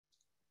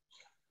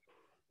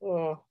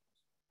Oh.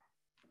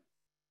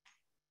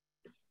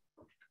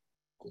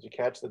 Did you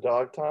catch the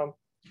dog, Tom?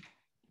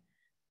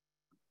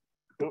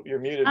 Oop, you're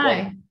muted.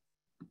 Hi, buddy.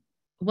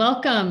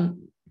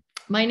 welcome.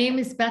 My name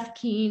is Beth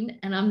Kean,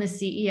 and I'm the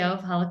CEO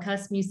of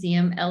Holocaust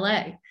Museum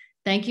LA.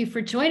 Thank you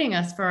for joining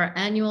us for our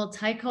annual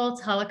Teicholz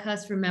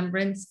Holocaust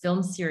Remembrance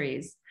film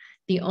series,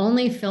 the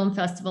only film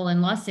festival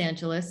in Los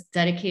Angeles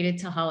dedicated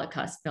to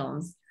Holocaust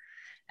films.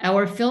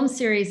 Our film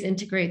series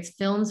integrates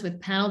films with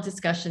panel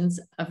discussions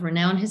of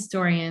renowned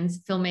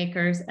historians,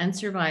 filmmakers, and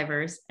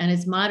survivors, and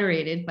is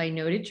moderated by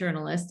noted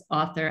journalist,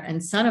 author,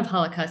 and son of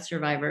Holocaust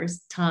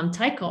survivors, Tom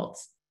Teicholz.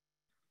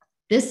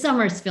 This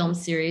summer's film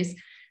series,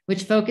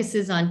 which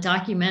focuses on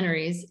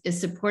documentaries, is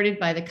supported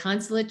by the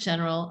Consulate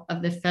General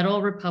of the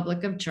Federal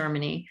Republic of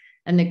Germany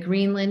and the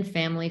Greenland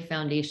Family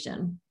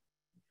Foundation.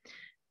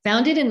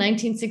 Founded in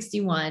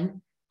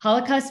 1961,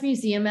 Holocaust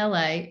Museum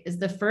LA is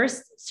the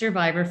first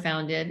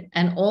survivor-founded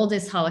and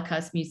oldest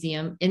Holocaust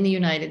museum in the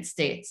United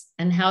States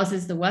and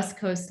houses the West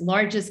Coast's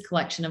largest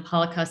collection of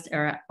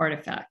Holocaust-era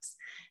artifacts.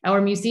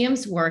 Our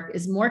museum's work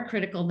is more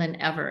critical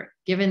than ever,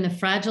 given the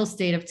fragile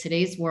state of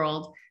today's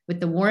world with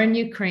the war in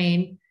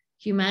Ukraine,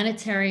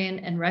 humanitarian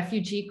and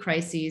refugee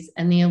crises,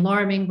 and the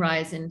alarming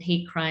rise in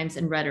hate crimes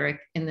and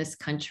rhetoric in this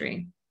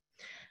country.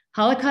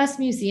 Holocaust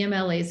Museum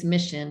LA's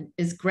mission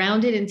is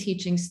grounded in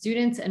teaching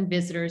students and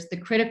visitors the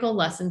critical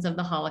lessons of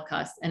the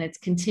Holocaust and its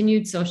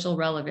continued social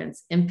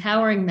relevance,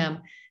 empowering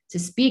them to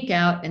speak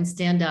out and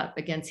stand up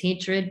against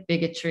hatred,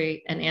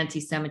 bigotry, and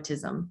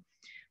anti-Semitism.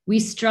 We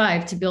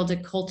strive to build a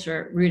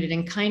culture rooted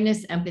in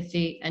kindness,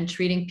 empathy, and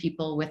treating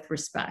people with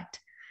respect.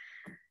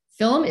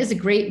 Film is a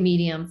great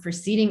medium for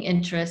seeding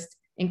interest,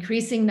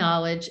 increasing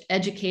knowledge,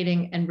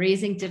 educating, and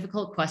raising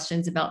difficult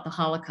questions about the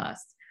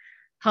Holocaust.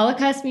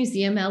 Holocaust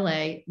Museum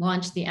LA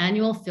launched the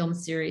annual film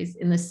series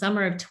in the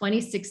summer of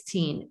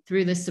 2016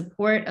 through the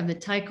support of the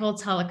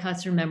Teicholz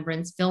Holocaust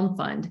Remembrance Film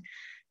Fund.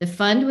 The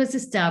fund was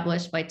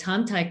established by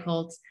Tom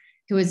Teicholz,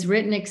 who has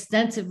written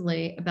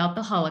extensively about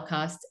the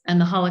Holocaust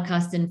and the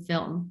Holocaust in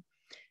film.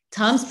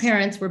 Tom's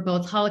parents were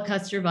both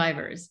Holocaust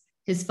survivors.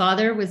 His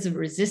father was a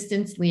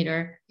resistance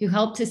leader who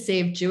helped to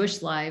save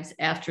Jewish lives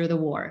after the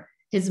war.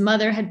 His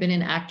mother had been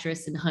an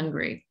actress in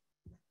Hungary.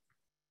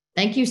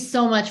 Thank you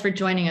so much for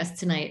joining us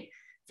tonight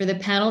for the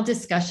panel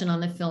discussion on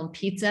the film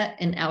Pizza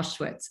in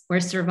Auschwitz, where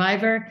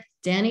survivor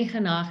Danny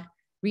Chanoch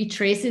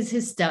retraces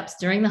his steps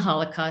during the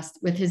Holocaust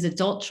with his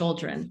adult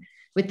children,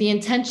 with the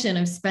intention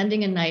of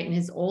spending a night in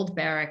his old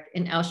barrack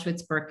in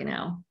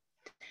Auschwitz-Birkenau.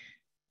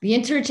 The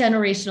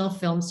intergenerational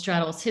film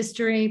straddles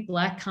history,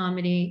 Black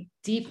comedy,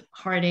 deep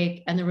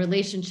heartache, and the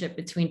relationship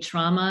between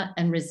trauma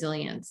and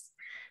resilience.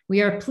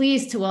 We are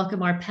pleased to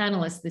welcome our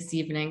panelists this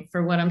evening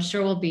for what I'm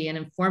sure will be an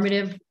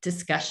informative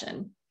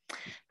discussion.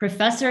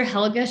 Professor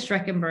Helga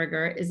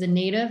Schreckenberger is a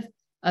native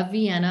of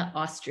Vienna,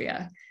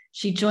 Austria.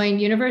 She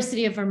joined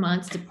University of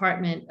Vermont's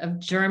Department of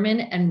German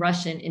and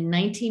Russian in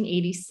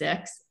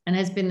 1986 and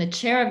has been the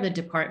chair of the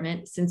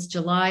department since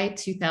July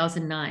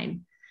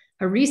 2009.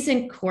 Her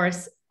recent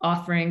course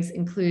offerings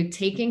include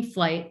Taking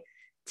Flight,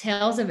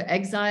 Tales of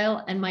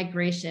Exile and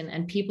Migration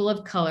and People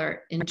of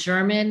Color in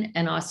German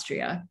and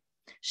Austria.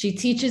 She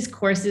teaches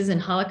courses in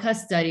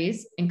Holocaust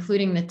studies,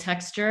 including the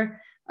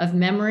texture of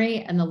memory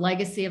and the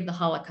legacy of the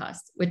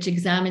Holocaust, which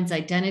examines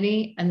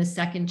identity and the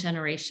second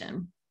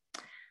generation.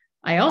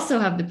 I also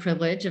have the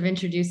privilege of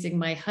introducing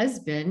my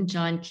husband,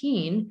 Jon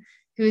Kean,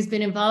 who has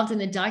been involved in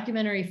the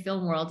documentary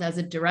film world as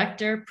a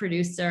director,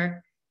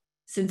 producer,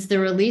 since the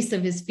release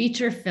of his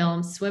feature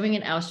film, Swimming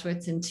in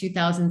Auschwitz in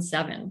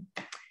 2007.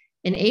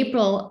 In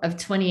April of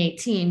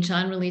 2018,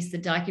 Jon released the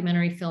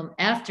documentary film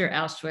After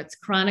Auschwitz,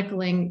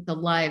 chronicling the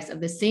lives of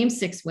the same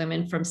 6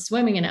 women from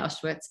swimming in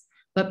Auschwitz,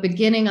 but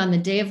beginning on the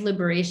day of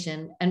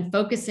liberation and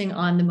focusing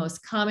on the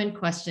most common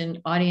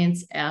question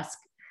audiences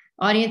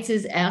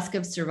ask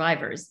of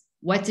survivors: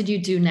 what did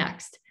you do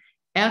next?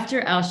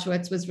 After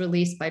Auschwitz was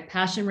released by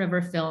Passion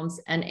River Films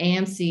and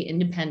AMC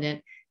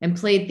Independent and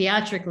played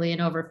theatrically in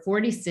over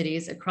 40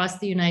 cities across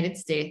the United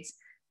States,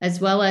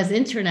 as well as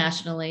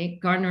internationally,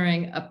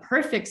 garnering a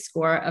perfect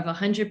score of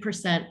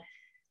 100%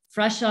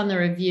 fresh on the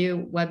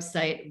review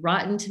website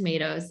Rotten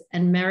Tomatoes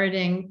and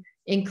meriting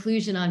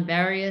inclusion on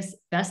various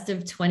Best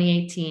of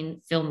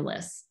 2018 film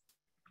lists.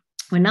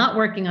 When not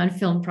working on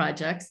film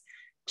projects,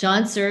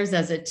 Jon serves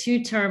as a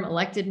 2-term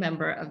elected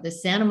member of the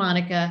Santa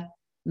Monica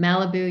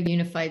Malibu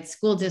Unified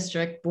School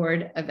District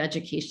Board of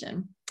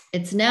Education.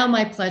 It's now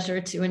my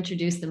pleasure to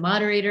introduce the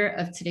moderator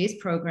of today's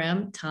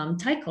program, Tom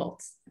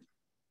Teicholz.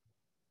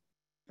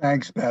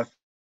 Thanks, Beth.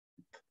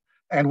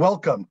 And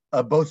welcome.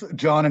 Both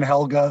Jon and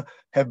Helga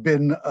have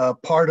been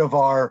part of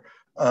our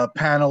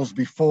panels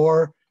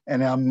before,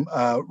 and I'm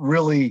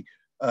really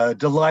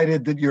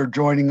delighted that you're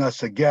joining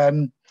us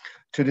again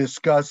to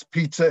discuss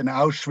Pizza in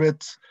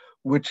Auschwitz,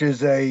 which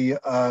is a,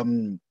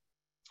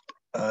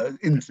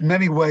 in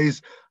many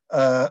ways,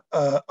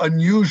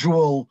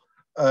 unusual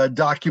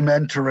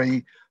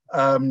documentary.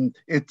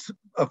 It's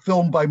a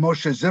film by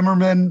Moshe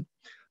Zimmerman,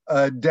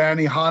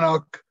 Danny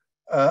Chanoch,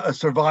 a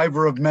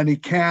survivor of many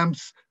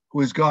camps who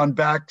has gone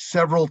back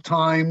several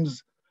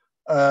times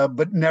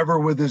but never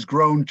with his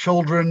grown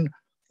children.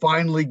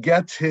 Finally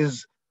gets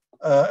his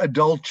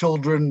adult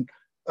children,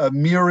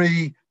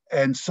 Miri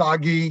and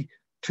Sagi,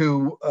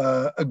 to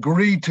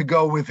agree to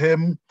go with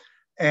him.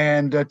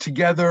 And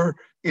together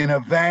in a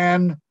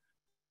van,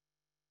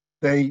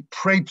 they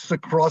traipse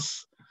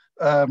across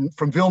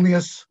from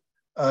Vilnius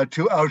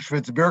to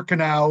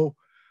Auschwitz-Birkenau.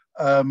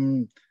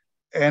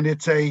 And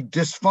it's a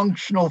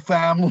dysfunctional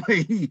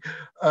family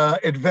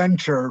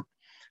adventure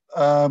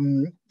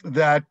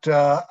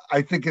that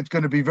I think it's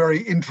going to be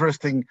very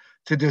interesting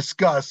to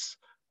discuss,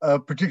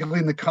 particularly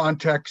in the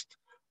context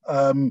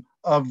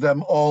of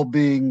them all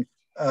being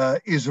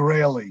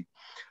Israeli.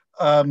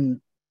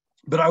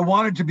 But I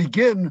wanted to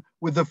begin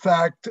with the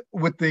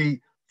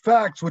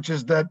facts, which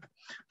is that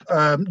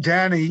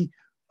Danny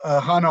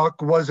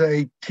Chanoch was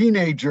a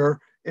teenager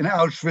in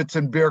Auschwitz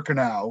and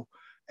Birkenau.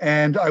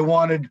 And I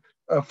wanted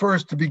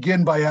first to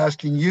begin by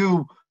asking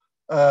you,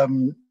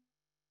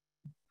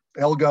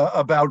 Helga,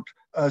 about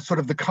sort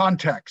of the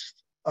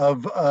context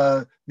of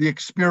the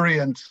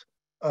experience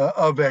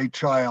of a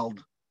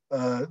child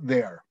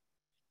there.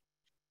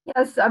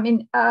 Yes, I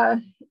mean,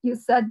 you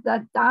said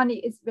that Danny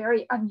is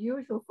very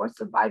unusual for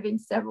surviving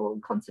several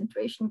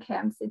concentration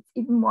camps. It's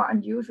even more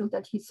unusual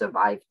that he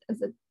survived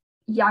as a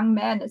young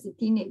man, as a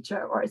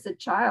teenager, or as a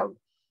child.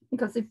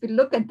 Because if we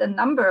look at the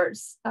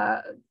numbers,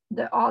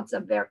 the odds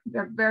are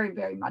very,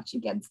 very much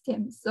against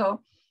him.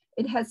 So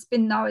it has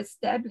been now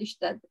established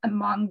that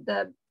among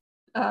the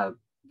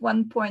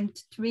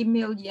 1.3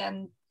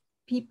 million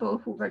people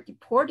who were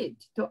deported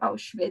to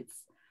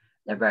Auschwitz,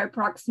 there were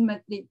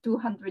approximately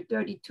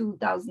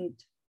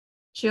 232,000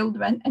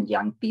 children and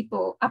young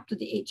people up to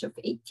the age of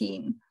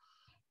 18.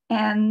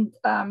 And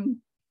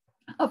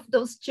of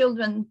those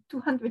children,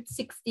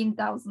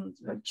 216,000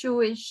 were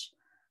Jewish,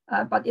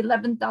 about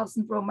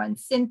 11,000 Roma and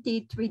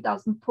Sinti,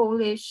 3,000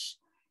 Polish,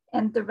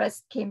 and the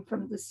rest came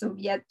from the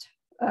Soviet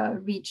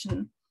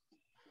region.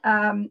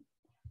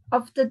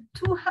 Of the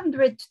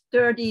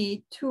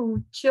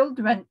 232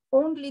 children,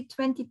 only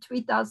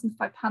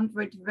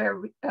 23,500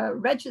 were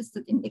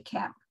registered in the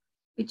camp,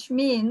 which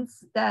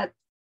means that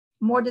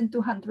more than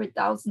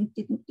 200,000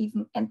 didn't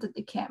even enter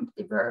the camp.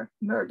 They were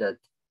murdered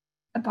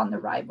upon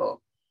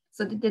arrival.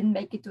 So they didn't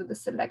make it to the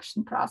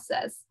selection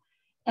process.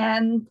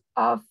 And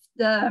of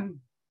the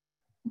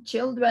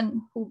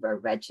children who were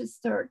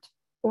registered,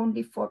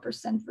 only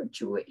 4% were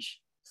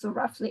Jewish. So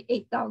roughly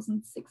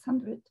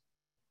 8,600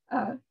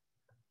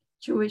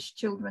 Jewish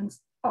children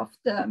of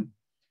the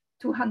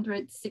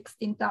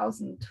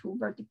 216,000 who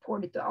were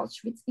deported to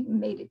Auschwitz even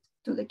made it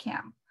to the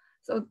camp.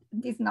 So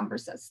these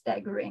numbers are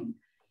staggering.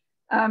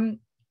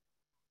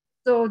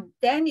 So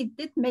Danny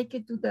did make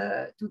it to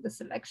the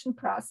selection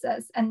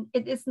process, and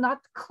it is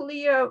not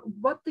clear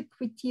what the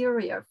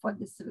criteria for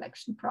the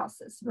selection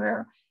process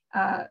were.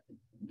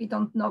 We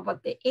don't know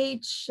what the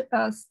age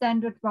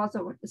standard was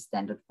or what the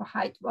standard for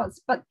height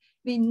was, but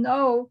we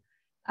know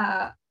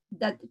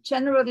that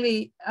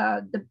generally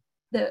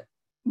the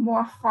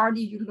more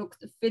hardy you look,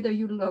 the fitter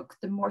you look,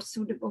 the more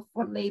suitable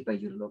for labor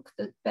you look,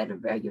 the better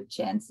were your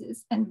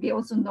chances. And we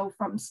also know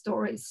from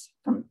stories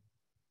from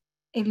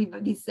Elie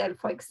Wiesel,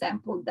 for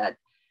example, that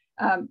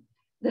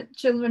the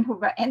children who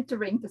were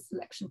entering the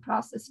selection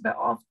process were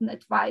often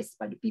advised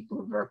by the people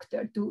who worked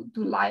there to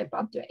lie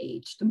about their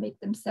age, to make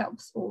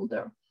themselves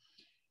older.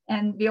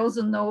 And we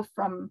also know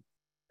from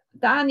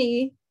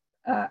Danny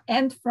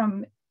and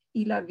from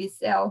Elie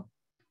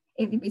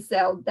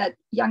Wiesel that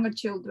younger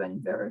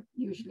children were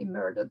usually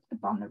murdered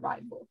upon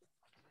arrival.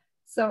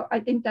 So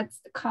I think that's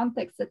the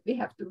context that we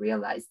have to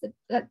realize,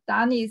 that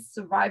Danny's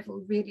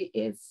survival really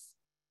is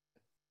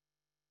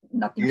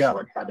nothing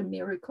short but a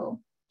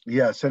miracle.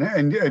 Yes,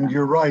 and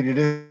you're right. It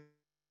is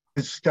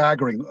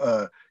staggering,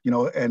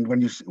 and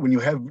when you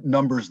have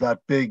numbers that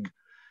big,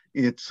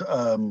 it's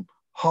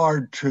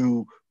hard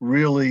to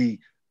really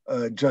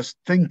just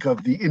think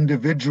of the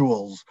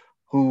individuals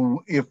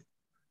who, if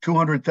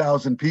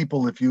 200,000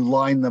 people, if you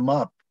line them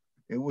up,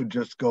 it would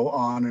just go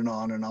on and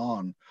on and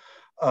on.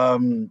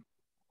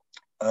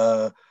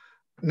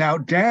 Now,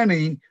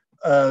 Danny,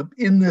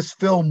 in this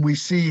film, we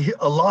see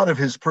a lot of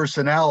his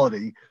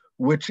personality,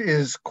 which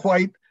is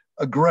quite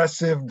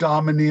aggressive,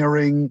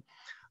 domineering,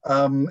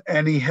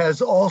 and he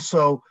has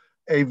also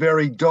a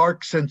very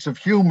dark sense of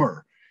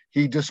humor.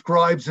 He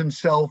describes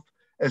himself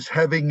as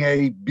having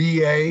a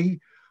BA,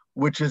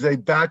 which is a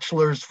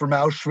bachelor's from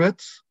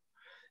Auschwitz.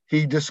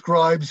 He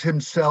describes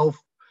himself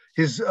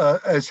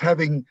as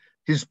having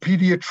his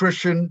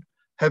pediatrician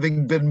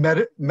having been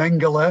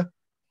Mengele,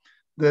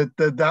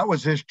 that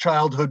was his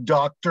childhood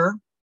doctor,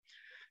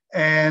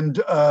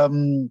 and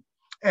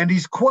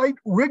he's quite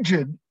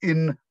rigid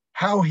in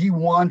how he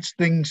wants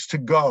things to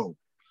go,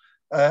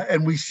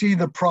 and we see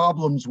the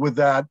problems with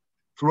that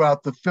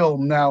throughout the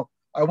film. Now,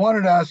 I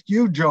wanted to ask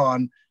you,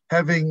 Jon,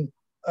 having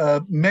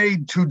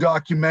made 2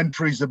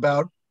 documentaries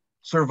about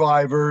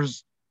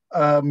survivors,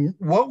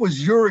 what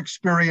was your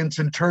experience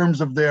in terms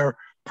of their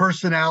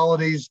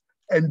personalities,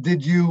 and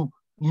did you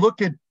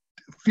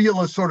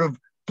feel a sort of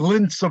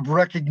glimpse of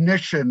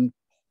recognition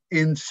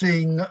in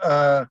seeing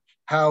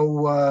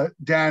how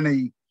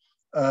Danny,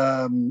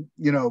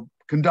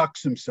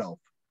 conducts himself.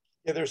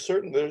 Yeah,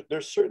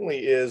 there certainly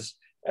is.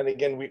 And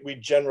again, we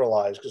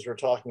generalize because we're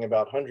talking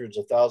about hundreds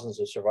of thousands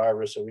of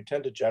survivors, so we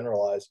tend to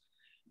generalize.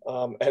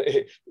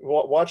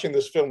 Watching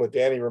this film with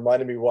Danny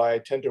reminded me why I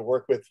tend to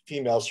work with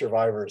female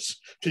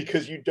survivors,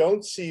 because you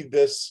don't see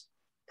this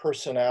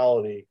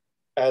personality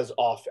as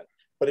often.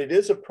 But it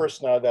is a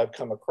personality that I've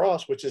come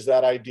across, which is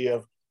that idea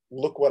of,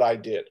 look what I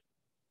did.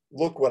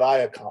 Look what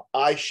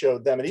I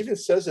showed them. It even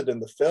says it in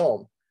the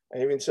film.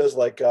 It even says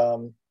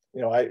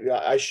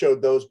I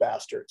showed those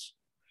bastards.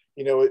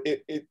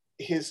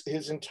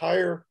 His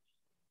entire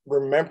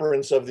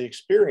remembrance of the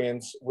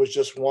experience was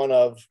just one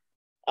of,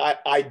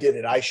 I did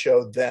it, I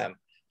showed them.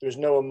 There's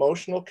no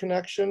emotional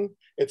connection.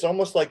 It's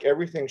almost like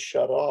everything's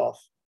shut off.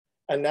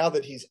 And now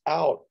that he's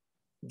out,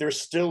 there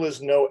still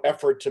is no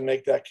effort to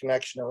make that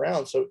connection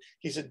around. So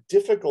he's a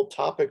difficult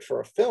topic for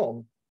a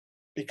film,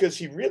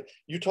 because you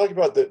talk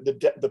about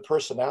the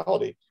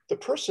personality. The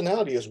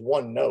personality is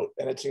one note,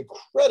 and it's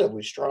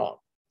incredibly strong.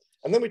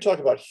 And then we talk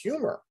about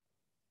humor.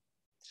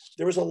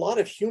 There was a lot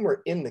of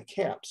humor in the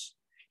camps.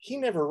 He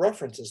never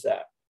references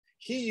that.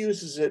 He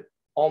uses it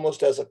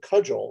almost as a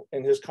cudgel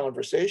in his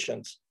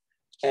conversations.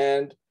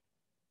 And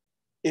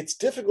it's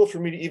difficult for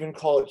me to even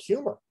call it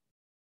humor,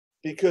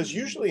 because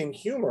usually in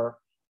humor,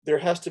 there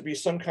has to be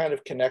some kind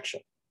of connection.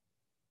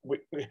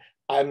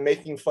 I'm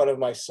making fun of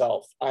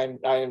myself. I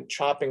am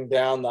chopping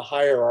down the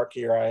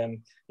hierarchy, or I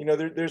am,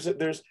 there's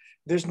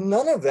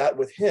none of that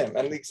with him.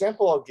 And the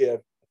example I'll give,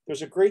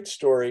 there's a great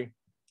story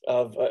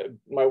of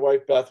my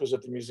wife Beth was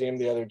at the museum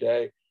the other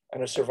day,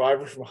 and a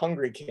survivor from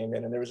Hungary came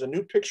in, and there was a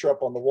new picture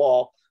up on the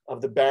wall of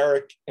the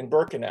barrack in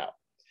Birkenau.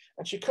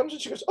 And she comes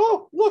and she goes,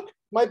 "Oh, look,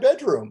 my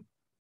bedroom."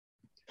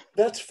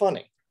 That's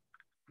funny,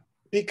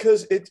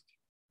 because it's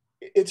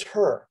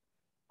her.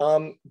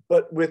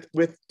 But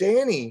with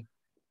Danny,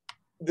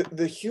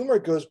 the humor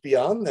goes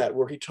beyond that,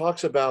 where he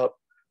talks about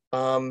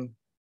the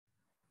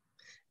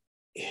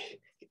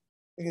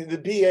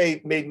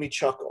BA made me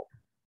chuckle.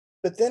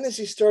 But then as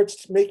he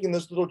starts making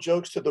those little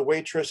jokes to the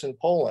waitress in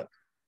Poland,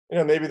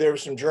 maybe there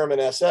was some German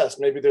SS,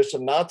 maybe there's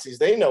some Nazis,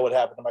 they know what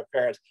happened to my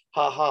parents,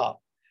 ha ha.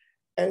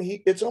 And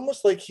it's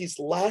almost like he's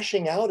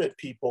lashing out at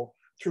people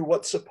through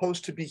what's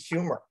supposed to be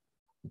humor.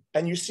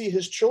 And you see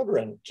his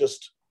children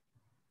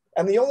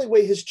and the only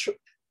way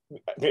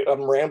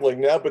I'm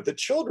rambling now, but the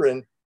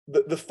children,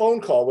 the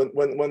phone call,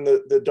 when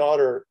the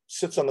daughter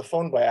sits on the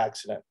phone by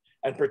accident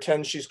and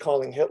pretends she's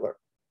calling Hitler.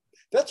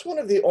 That's one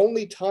of the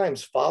only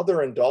times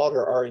father and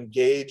daughter are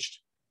engaged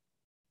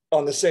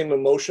on the same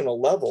emotional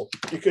level,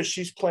 because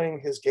she's playing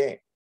his game.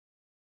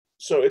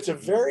 So it's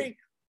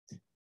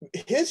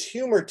his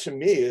humor to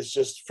me is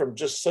just from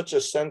such a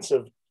sense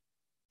of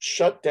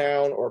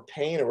shutdown or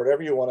pain or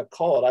whatever you want to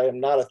call it. I am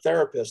not a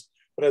therapist,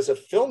 but as a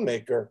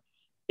filmmaker,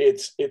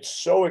 it's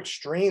so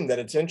extreme that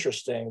it's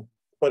interesting,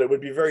 but it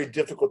would be very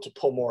difficult to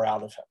pull more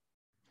out of him,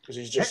 because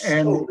he's just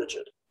so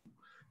rigid.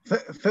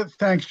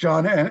 Thanks,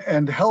 Jon.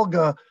 And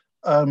Helga,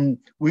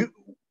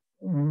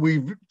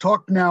 we've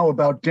talked now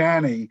about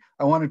Danny.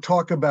 I want to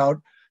talk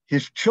about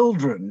his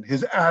children,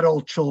 his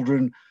adult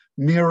children,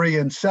 Miri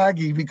and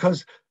Sagi,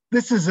 because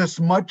this is as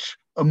much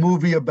a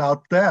movie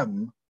about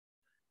them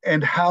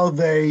and how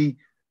they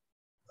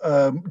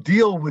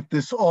deal with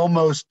this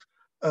almost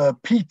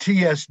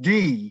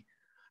PTSD,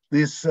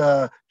 this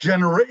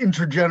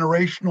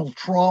intergenerational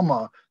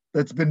trauma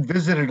that's been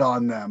visited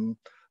on them.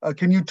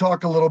 Can you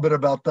talk a little bit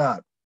about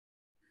that?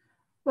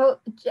 Well,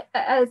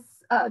 as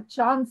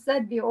Jon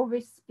said, we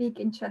always speak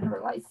in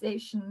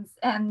generalizations,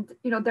 and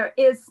there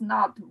is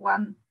not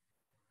one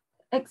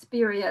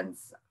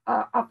experience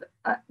of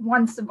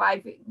one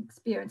surviving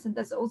experience, and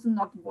there's also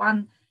not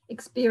one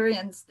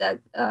experience that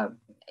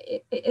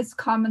is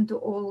common to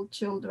all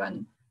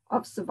children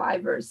of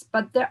survivors.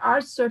 But there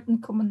are certain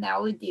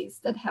commonalities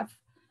that have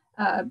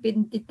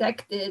been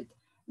detected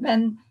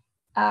when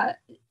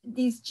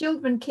these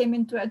children came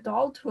into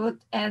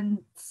adulthood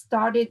and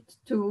started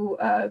to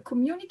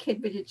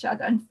communicate with each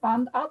other and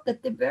found out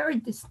that they're a very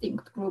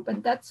distinct group.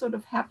 And that sort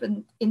of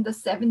happened in the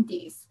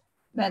 70s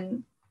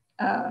when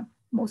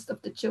most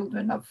of the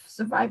children of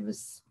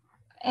survivors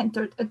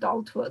entered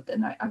adulthood.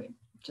 And I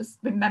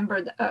just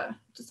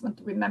want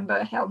to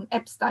remember Helen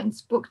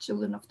Epstein's book,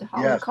 Children of the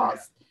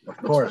Holocaust, yes,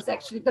 which was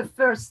actually the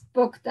first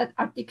book that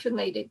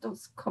articulated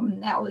those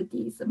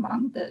commonalities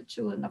among the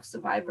children of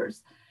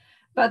survivors.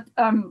 But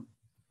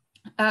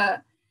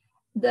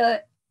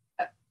the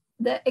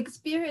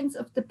experience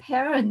of the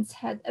parents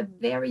had a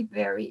very,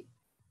 very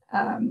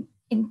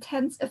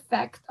intense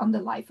effect on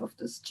the life of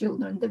those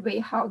children, the way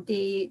how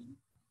they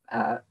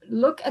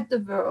look at the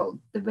world,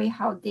 the way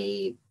how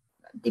they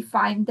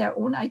define their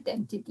own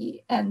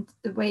identity, and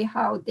the way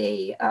how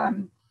they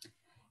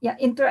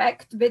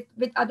interact with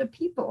other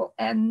people.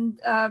 And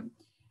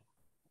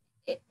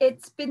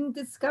it's been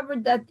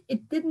discovered that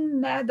it didn't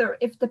matter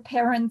if the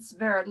parents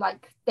were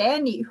like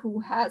Danny, who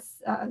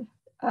has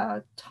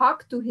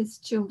talked to his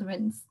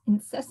children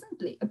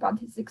incessantly about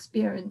his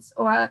experience,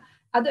 or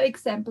other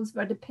examples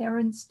where the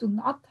parents do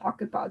not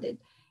talk about it.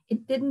 it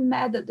didn't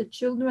matter. The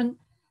children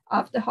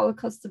of the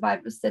Holocaust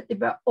survivors said they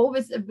were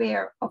always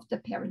aware of the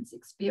parents'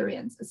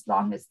 experience as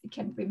long as they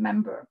can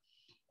remember.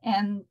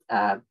 And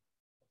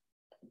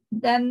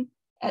then,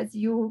 as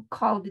you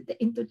called it, the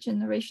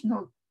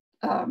intergenerational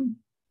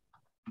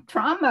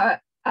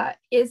trauma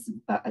is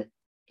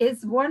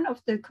one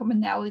of the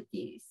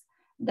commonalities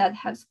that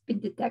has been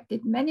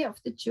detected. Many of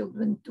the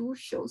children do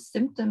show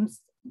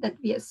symptoms that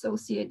we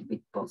associate with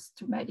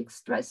post-traumatic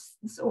stress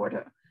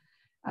disorder.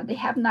 They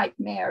have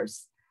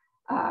nightmares.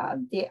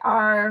 They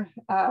are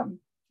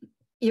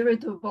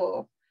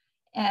irritable,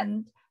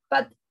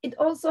 but it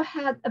also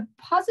had a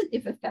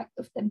positive effect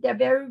of them.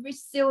 They're very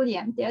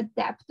resilient. They're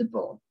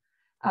adaptable.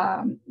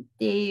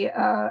 They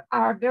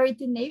are very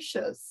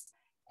tenacious,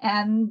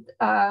 and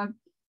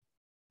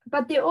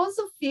but they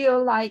also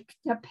feel like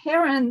their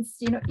parents,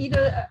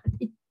 either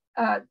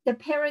the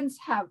parents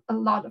have a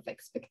lot of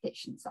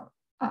expectations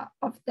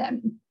of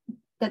them,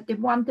 that they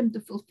want them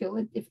to fulfill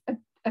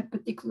a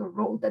particular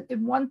role, that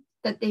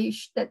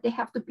they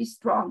have to be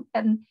strong.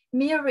 And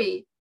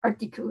Miri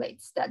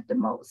articulates that the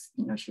most.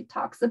 She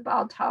talks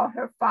about how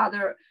her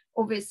father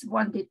always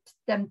wanted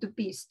them to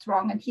be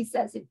strong, and he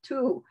says it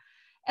too.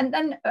 And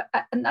then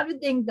another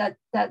thing that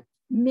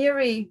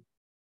Miri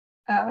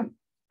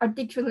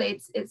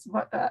articulates is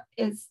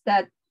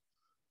that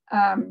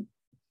the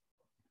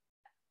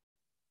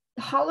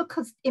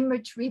Holocaust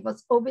imagery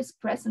was always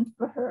present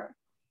for her,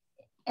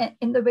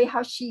 in the way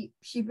how she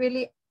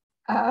really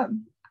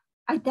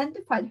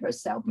identified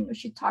herself.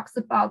 She talks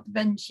about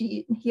when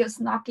she hears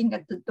knocking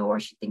at the door,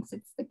 she thinks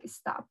it's the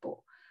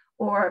Gestapo,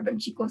 or when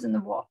she goes in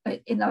a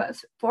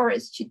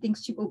forest, she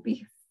thinks she will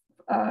be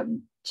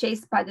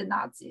chased by the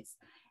Nazis.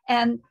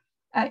 And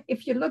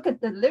if you look at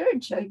the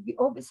literature, we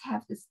always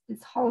have this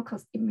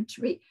Holocaust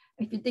imagery.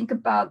 If you think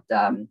about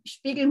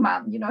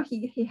Spiegelman,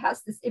 he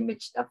has this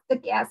image of the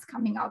gas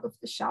coming out of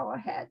the shower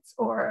heads,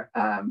 or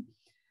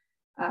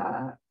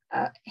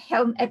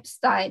Helen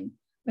Epstein,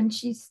 when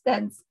she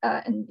stands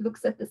and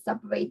looks at the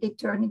subway, they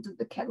turn into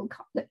the kettle,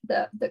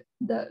 the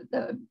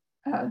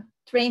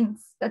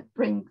trains that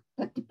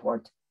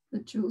deport the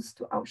Jews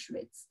to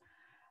Auschwitz.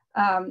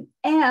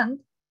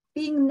 And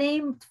being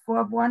named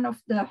for one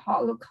of the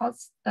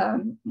Holocaust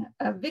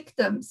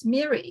victims,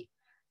 Miri,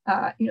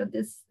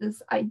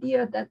 this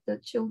idea that the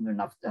children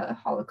of the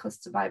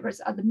Holocaust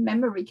survivors are the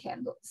memorial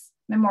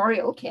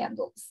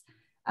candles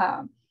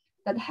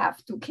that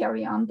have to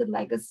carry on the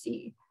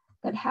legacy,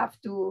 that have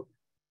to,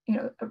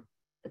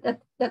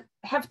 that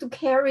have to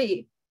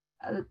carry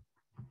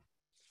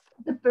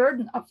the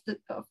burden of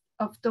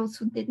those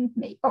who didn't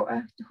make,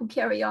 or who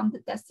carry on the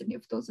destiny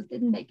of those who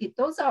didn't make it.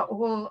 Those are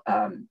all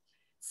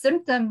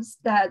symptoms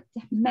that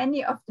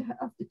many of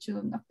the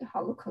children of the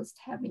Holocaust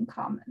have in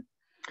common.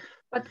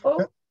 But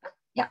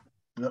yeah.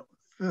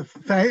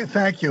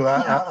 Thank you.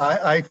 Yeah.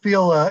 I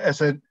feel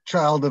as a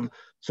child of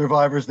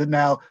survivors that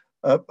now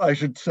I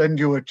should send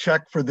you a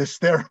check for this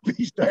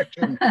therapy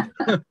session,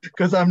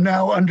 because I'm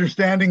now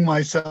understanding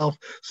myself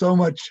so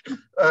much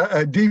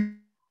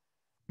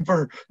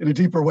deeper, in a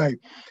deeper way.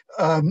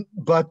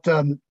 But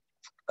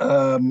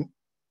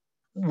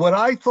what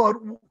I thought,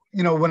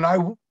 when I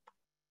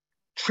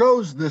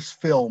chose this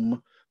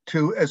film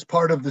as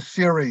part of the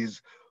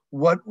series,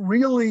 what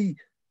really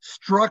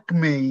struck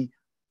me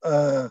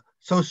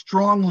so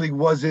strongly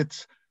was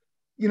its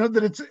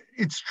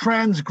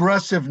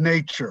transgressive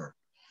nature.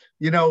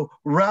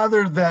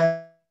 Rather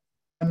than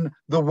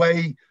the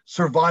way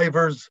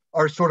survivors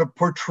are sort of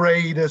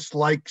portrayed as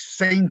like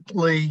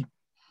saintly,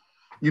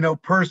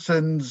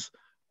 persons,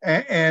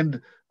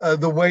 and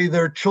the way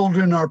their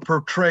children are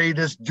portrayed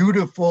as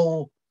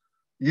dutiful,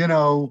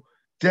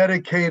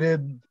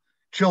 dedicated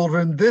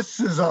children. This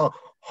is a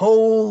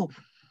whole,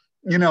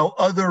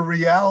 other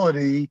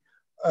reality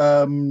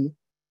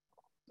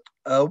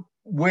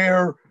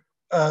where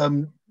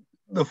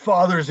the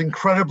father is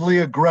incredibly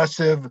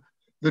aggressive,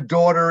 the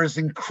daughter is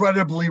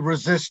incredibly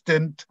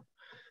resistant,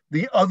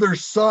 the other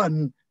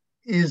son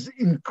is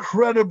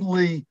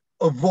incredibly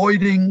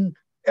avoiding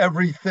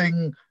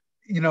everything,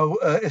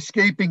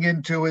 escaping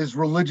into his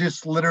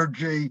religious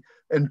liturgy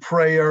and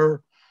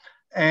prayer.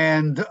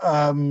 And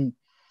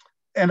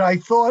I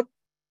thought,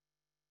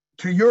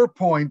 to your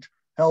point,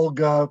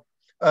 Helga,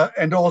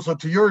 and also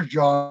to yours,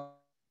 Jon,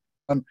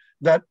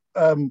 that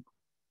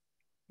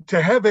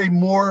to have a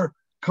more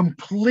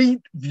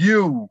complete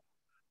view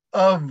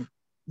of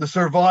the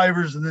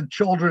survivors and the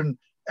children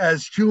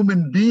as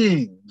human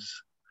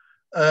beings,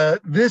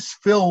 this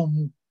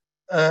film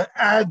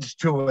adds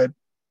to it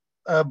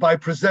by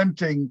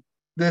presenting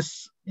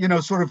this,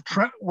 sort of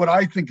what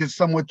I think is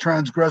somewhat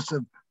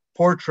transgressive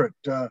portrait.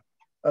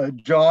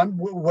 Jon,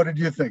 what did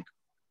you think?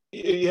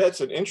 Yeah,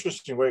 it's an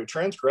interesting way.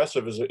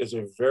 Transgressive is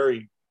a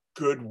very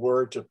good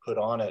word to put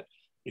on it,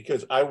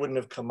 because I wouldn't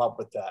have come up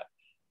with that.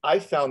 I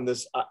found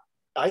this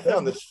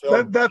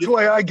film. That's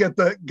why I get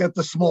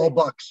the small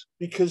bucks.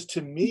 Because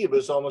to me, it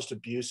was almost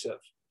abusive.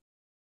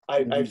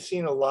 I've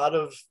seen a lot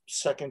of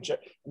so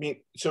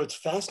it's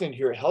fascinating to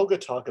hear Helga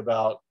talk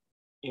about,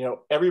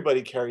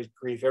 everybody carries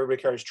grief,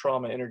 everybody carries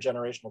trauma,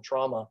 intergenerational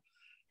trauma.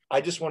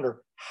 I just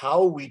wonder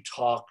how we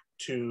talk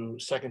to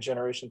second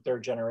generation,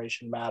 third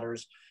generation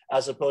matters,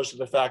 as opposed to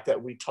the fact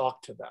that we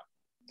talk to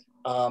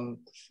them.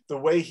 The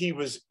way he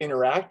was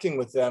interacting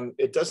with them,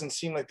 it doesn't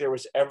seem like there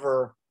was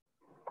ever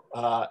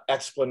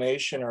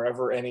explanation or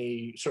ever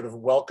any sort of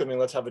welcoming,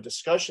 let's have a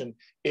discussion.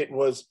 It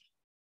was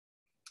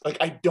like,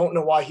 I don't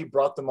know why he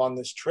brought them on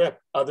this trip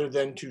other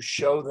than to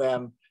show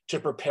them, to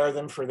prepare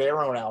them for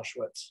their own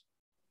Auschwitz.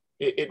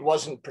 It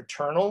wasn't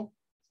paternal.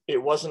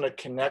 It wasn't a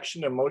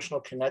connection, emotional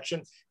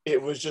connection.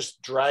 It was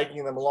just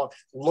dragging them along.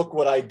 Look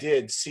what I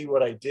did, see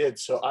what I did.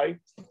 So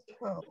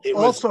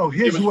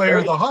his way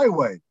or the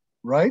highway,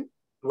 right?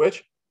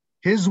 Which?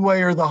 His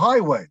way or the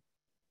highway.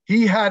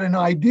 He had an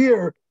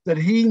idea that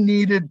he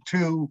needed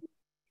to,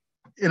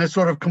 in a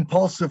sort of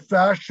compulsive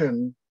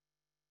fashion,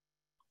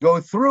 go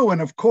through.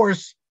 And of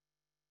course,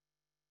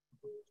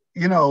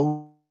 you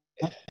know,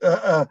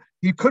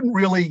 he couldn't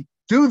really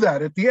do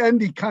that. At the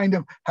end, he kind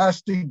of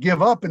has to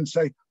give up and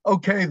say,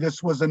 okay,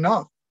 this was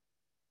enough.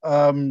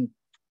 Helga?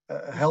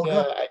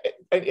 Yeah,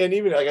 and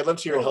even like, I'd love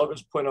to hear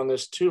Helga's point on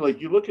this too.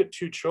 Like, you look at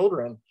two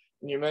children,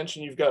 and you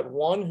mentioned you've got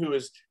one who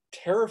is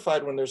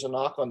terrified when there's a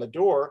knock on the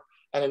door,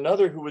 and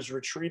another who was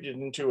retreated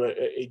into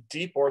a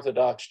deep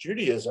Orthodox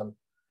Judaism.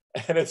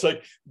 And it's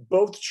like,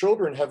 both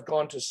children have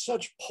gone to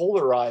such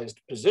polarized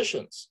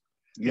positions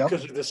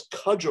because of this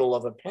cudgel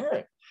of a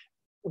parent.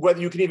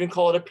 Whether you can even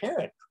call it a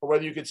parent, or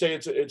whether you could say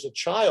it's a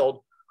child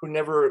who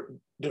never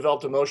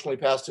developed emotionally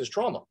past his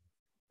trauma.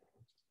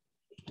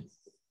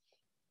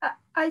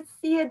 I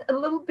see it a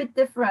little bit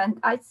different.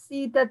 I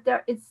see that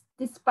there is,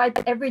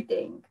 despite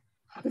everything,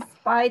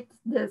 despite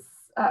this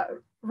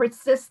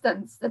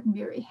resistance that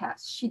Miri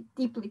has, she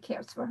deeply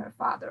cares for her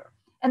father.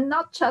 And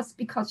not just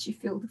because she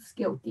feels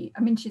guilty.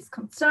 I mean, she's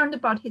concerned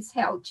about his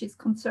health. She's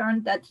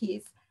concerned that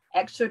he's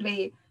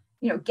actually,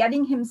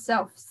 getting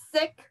himself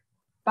sick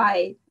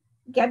by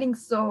getting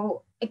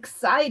so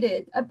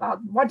excited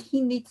about what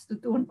he needs to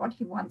do and what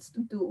he wants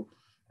to do.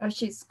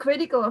 She's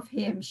critical of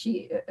him.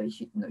 She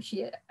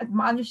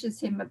admonishes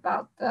him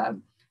about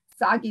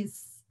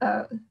Sagi's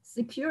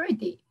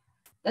security,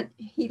 that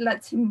he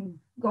lets him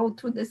go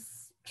to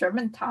this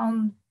German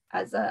town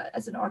as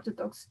an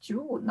Orthodox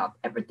Jew, not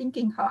ever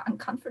thinking how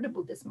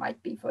uncomfortable this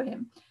might be for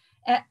him.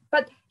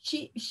 But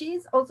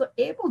she's also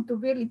able to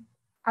really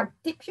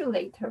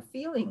articulate her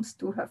feelings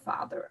to her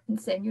father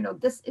and saying,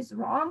 this is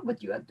wrong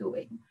what you are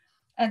doing.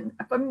 And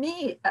for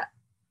me,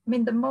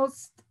 the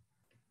most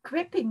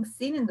gripping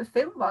scene in the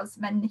film was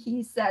when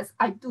he says,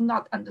 I do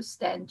not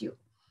understand you.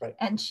 Right.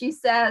 And she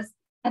says,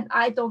 and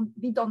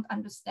we don't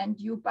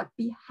understand you, but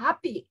be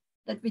happy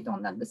that we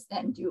don't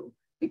understand you,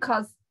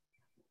 because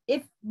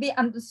if we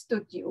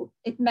understood you,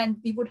 it meant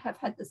we would have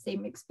had the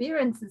same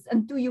experiences.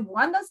 And do you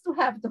want us to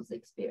have those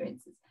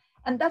experiences?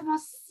 And that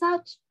was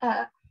such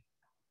a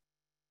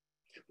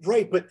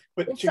but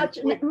such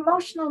an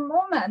emotional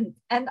moment.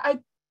 And I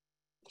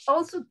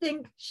also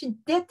think she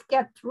did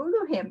get through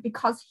to him,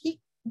 because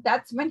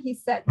that's when he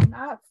said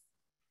enough.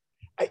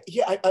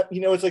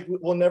 It's like,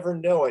 we'll never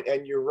know it.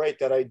 And you're right,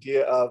 that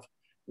idea of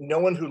no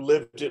one who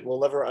lived it will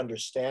never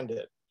understand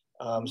it.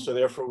 So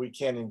therefore we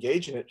can't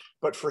engage in it.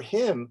 But for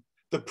him,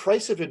 the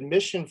price of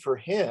admission for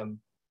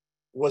him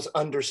was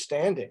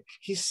understanding.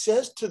 He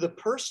says to the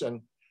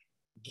person,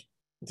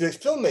 the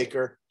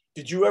filmmaker,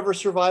 did you ever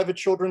survive a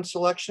children's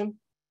selection?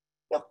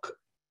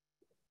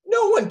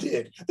 No one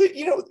did.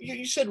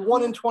 You said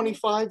 1 in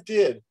 25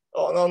 did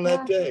on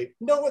that day.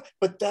 No one,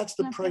 but that's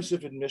the price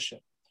of admission.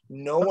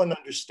 No one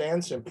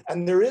understands him.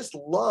 And there is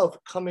love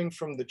coming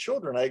from the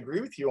children. I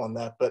agree with you on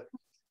that, but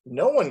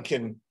no one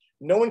can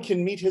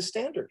meet his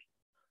standard.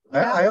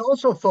 I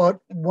also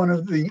thought one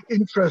of the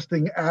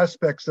interesting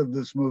aspects of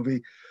this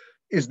movie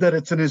is that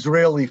it's an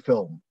Israeli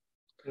film.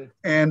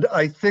 And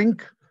I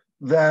think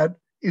that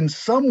in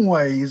some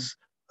ways,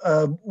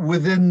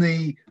 within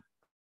the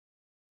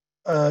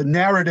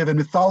narrative and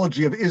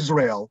mythology of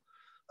Israel,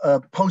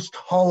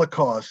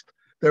 post-Holocaust,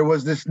 there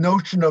was this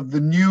notion of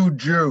the new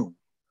Jew,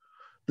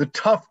 the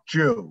tough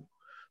Jew,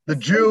 the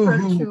Jew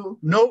who,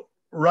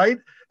 right?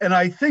 And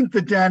I think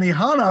that Danny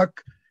Chanoch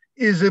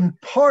is in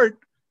part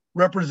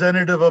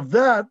representative of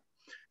that.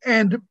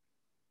 And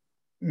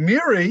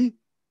Miri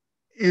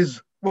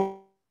is,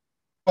 well,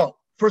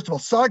 first of all,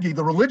 Sagi,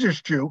 the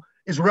religious Jew,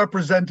 is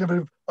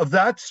representative of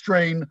that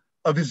strain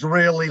of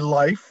Israeli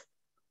life,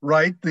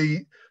 right?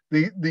 The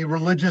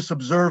religious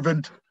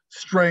observant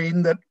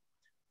strain that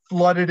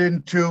flooded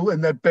into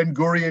and that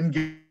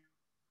Ben-Gurion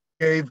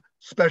gave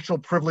special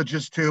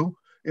privileges to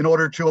in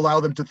order to allow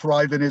them to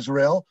thrive in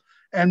Israel.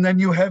 And then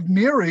you have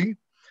Miri,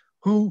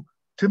 who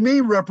to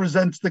me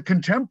represents the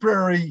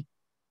contemporary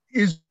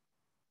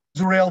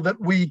Israel that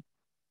we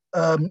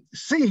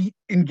see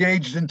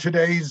engaged in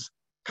today's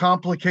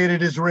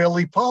complicated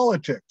Israeli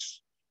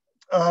politics.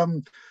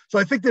 So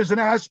I think there's an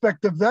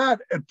aspect of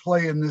that at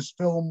play in this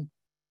film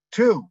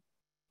too.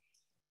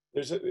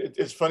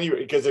 It's funny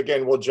because,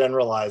 again, we'll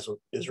generalize with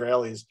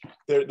Israelis.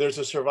 There's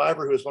a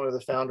survivor who is one of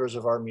the founders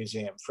of our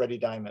museum, Freddie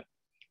Diamond.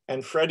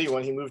 And Freddie,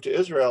 when he moved to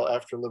Israel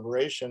after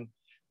liberation,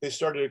 they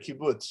started a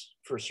kibbutz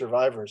for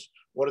survivors.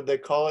 What did they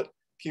call it?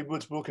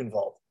 Kibbutz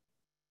Buchenwald.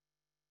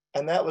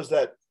 And that was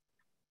that,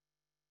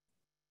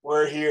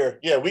 we're here.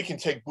 Yeah, we can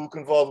take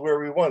Buchenwald where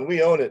we want.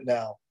 We own it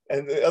now.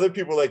 And the other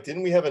people were like,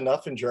 didn't we have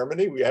enough in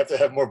Germany? We have to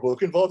have more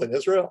Buchenwald in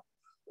Israel.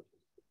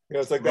 You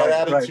know, it's like that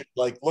attitude,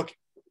 like, look,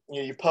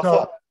 you puff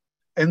up.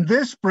 And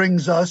this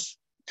brings us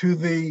to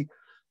the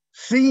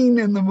scene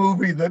in the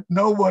movie that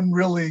no one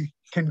really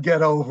can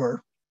get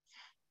over,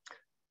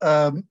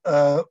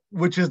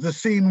 which is the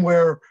scene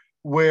where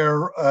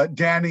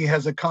Danny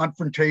has a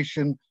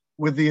confrontation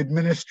with the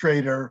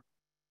administrator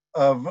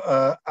of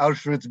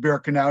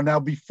Auschwitz-Birkenau. Now,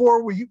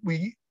 before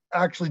we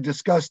actually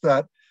discuss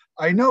that,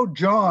 I know,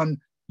 Jon,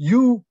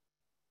 you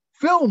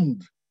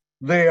filmed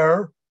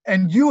there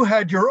and you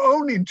had your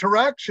own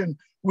interaction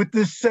with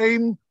this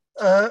same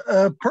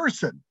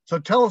person. So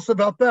tell us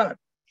about that.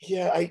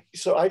 Yeah,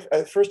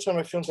 the first time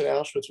I filmed in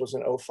Auschwitz was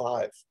in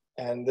 2005,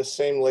 and this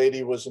same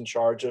lady was in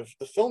charge of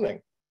the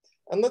filming.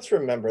 And let's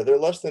remember, they're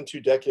less than 2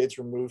 decades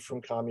removed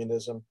from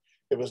communism.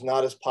 It was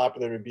not as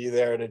popular to be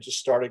there, and it just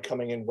started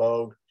coming in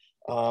vogue.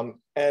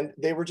 And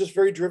they were just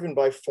very driven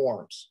by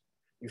forms.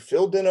 You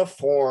filled in a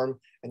form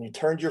and you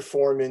turned your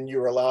form in, you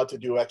were allowed to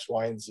do X,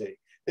 Y, and Z.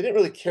 They didn't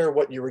really care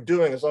what you were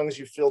doing as long as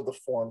you filled the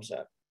forms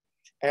in.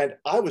 And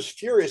I was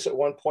furious at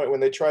one point when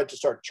they tried to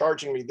start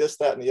charging me this,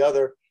 that, and the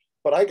other,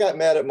 but I got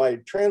mad at my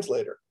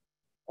translator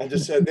and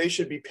just said they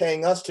should be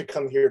paying us to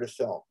come here to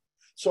film.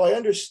 So I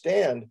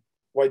understand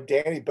why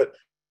Danny, but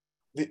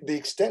the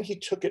extent he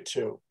took it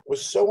to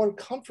was so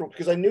uncomfortable,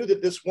 because I knew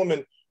that this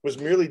woman was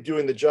merely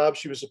doing the job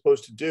she was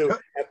supposed to do.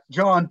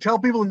 Jon, tell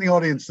people in the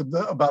audience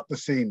about the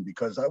scene,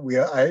 because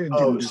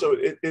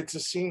it's a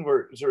scene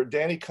where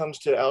Danny comes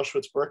to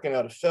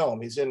Auschwitz-Birkenau to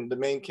film. He's in the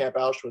main camp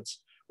Auschwitz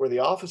where the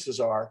offices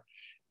are,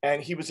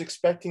 and he was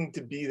expecting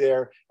to be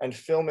there and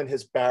film in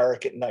his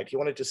barrack at night. He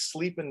wanted to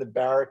sleep in the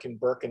barrack in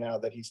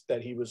Birkenau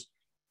that he was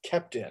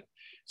kept in.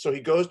 So he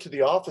goes to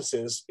the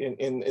offices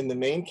in the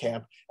main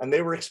camp, and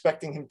they were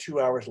expecting him 2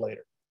 hours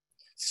later.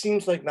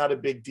 Seems like not a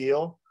big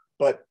deal,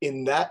 but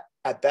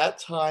at that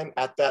time,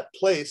 at that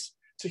place,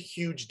 it's a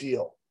huge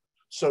deal.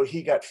 So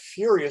he got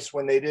furious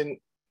when they didn't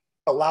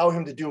allow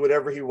him to do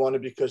whatever he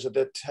wanted because of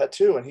the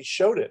tattoo, and he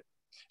showed it.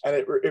 And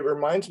it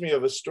reminds me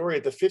of a story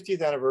at the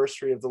 50th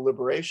anniversary of the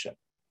liberation.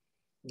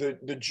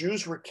 The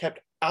Jews were kept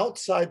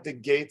outside the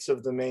gates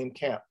of the main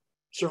camp,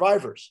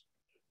 survivors.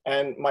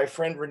 And my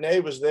friend Renee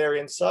was there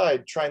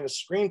inside trying to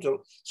scream to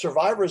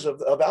survivors of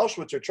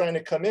Auschwitz are trying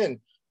to come in,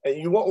 and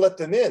you won't let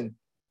them in.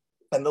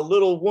 And the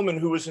little woman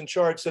who was in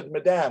charge said,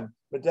 Madame,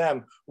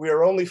 we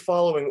are only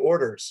following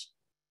orders.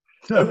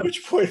 At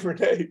which point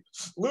Renee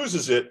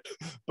loses it.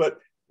 But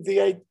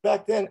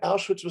back then,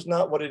 Auschwitz was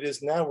not what it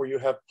is now, where you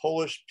have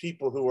Polish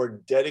people who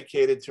are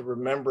dedicated to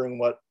remembering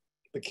what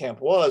the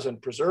camp was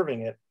and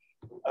preserving it.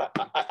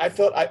 I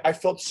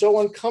felt so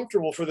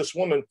uncomfortable for this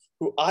woman,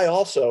 who I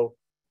also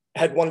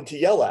had wanted to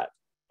yell at.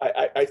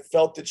 I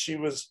felt that she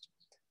was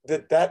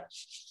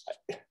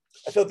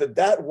I felt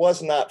that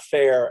was not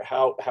fair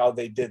how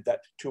they did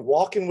that, to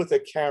walk in with a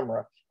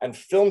camera and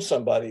film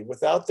somebody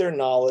without their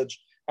knowledge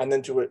and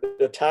then to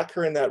attack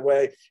her in that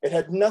way. It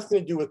had nothing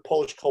to do with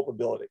Polish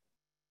culpability.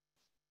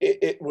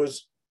 It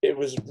was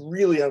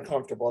really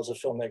uncomfortable as a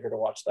filmmaker to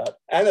watch that,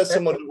 and as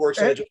someone who works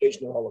in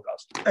education in the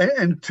Holocaust.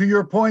 And to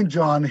your point,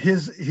 Jon,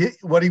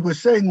 what he was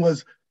saying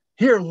was,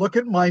 here, look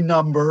at my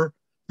number.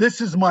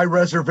 This is my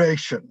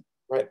reservation.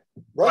 Right.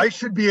 I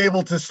should be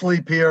able to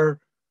sleep here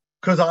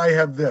because I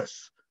have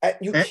this. And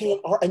you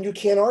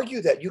can't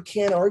argue that. You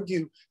can't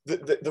argue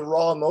the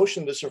raw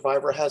emotion the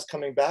survivor has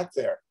coming back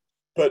there.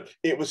 But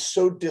it was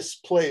so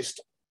displaced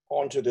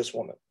onto this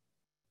woman,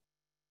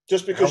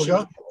 just because she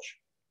was Polish.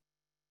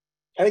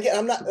 And again,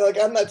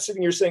 I'm not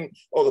sitting here saying,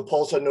 oh, the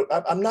Poles had no.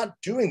 I'm not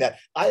doing that.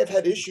 I have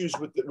had issues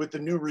with the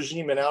new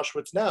regime in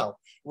Auschwitz now,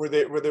 where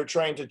they're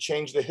trying to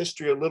change the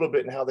history a little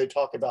bit and how they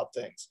talk about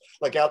things.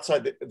 Like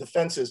outside the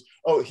fences,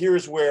 oh,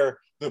 here's where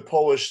the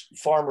Polish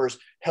farmers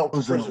helped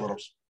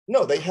prisoners.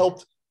 No, they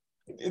helped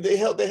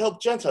Gentiles.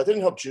 They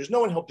didn't help Jews.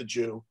 No one helped a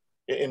Jew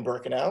in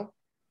Birkenau.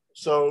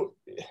 So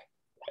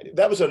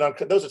that was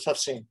a tough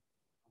scene.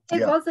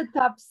 It was a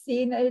tough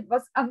scene. It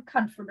was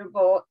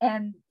uncomfortable.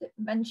 And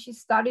when she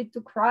started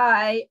to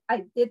cry,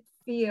 I did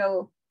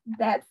feel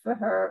bad for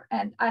her.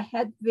 And I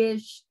had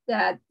wished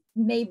that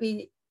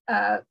maybe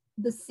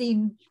the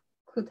scene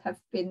could have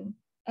been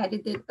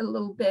edited a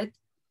little bit.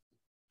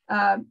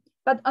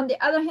 But on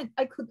the other hand,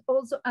 I could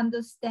also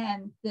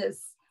understand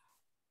this.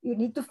 You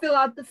need to fill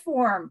out the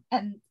form.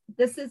 And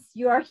this is,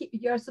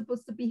 you're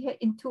supposed to be here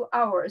in 2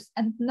 hours.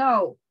 And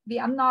no, we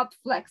are not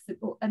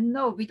flexible. And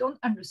no, we don't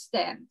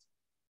understand.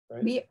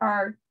 Right. We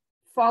are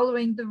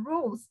following the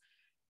rules.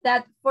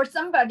 That for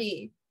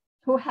somebody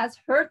who has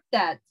heard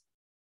that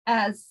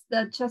as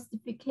the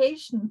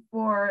justification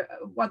for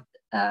what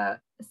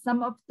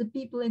some of the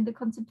people in the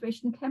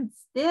concentration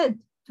camps did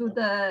to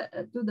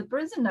the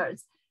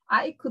prisoners,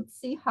 I could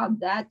see how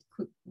that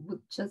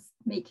would just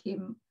make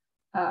him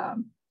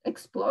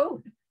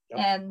explode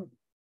and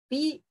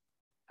be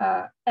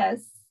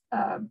as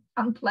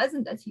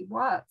unpleasant as he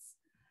was.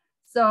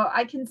 So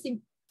I can see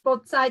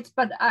both sides,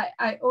 but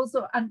I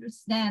also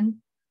understand.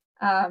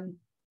 I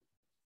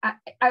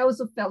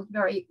also felt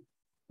very,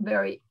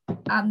 very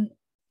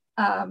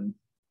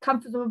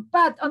comfortable.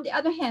 But on the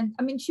other hand,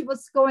 I mean, she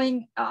was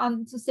going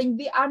on to saying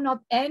we are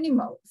not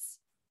animals.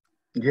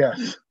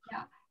 Yes.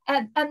 Yeah.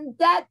 And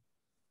that,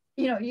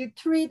 you know, you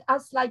treat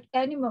us like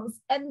animals,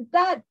 and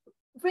that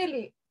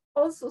really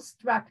also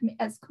struck me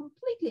as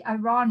completely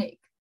ironic.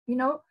 You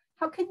know,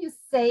 how can you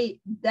say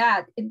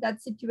that in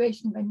that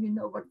situation when you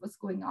know what was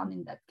going on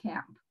in that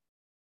camp?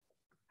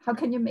 How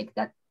can you make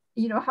that,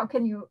 you know, how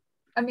can you,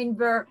 I mean,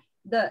 where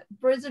the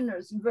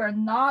prisoners were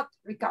not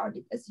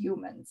regarded as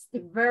humans, they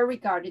were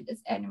regarded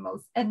as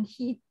animals. And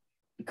he,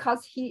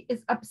 because he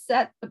is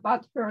upset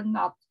about her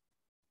not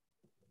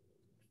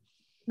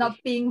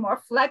being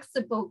more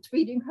flexible,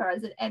 treating her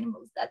as an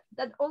animal,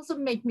 that also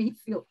made me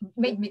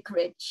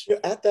cringe. Yeah,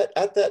 at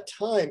that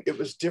time, it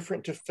was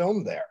different to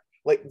film there.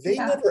 Like they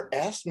never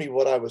asked me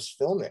what I was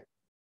filming.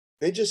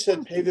 They just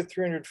said, pay the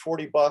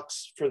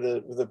 $340 for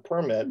the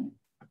permit.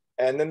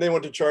 And then they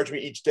want to charge me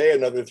each day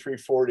another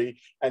 $340,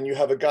 and you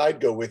have a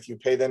guide go with you,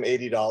 pay them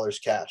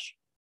 $80 cash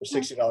or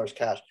 $60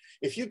 cash.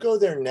 If you go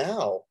there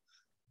now,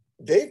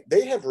 they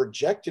have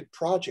rejected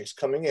projects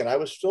coming in. I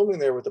was filming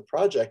there with a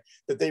project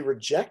that they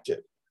rejected,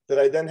 that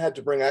I then had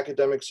to bring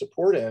academic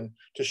support in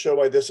to show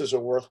why this is a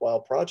worthwhile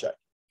project.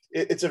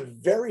 It's a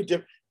very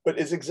different, but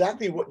it's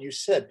exactly what you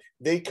said.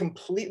 They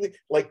completely,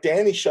 like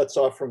Danny shuts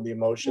off from the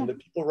emotion, the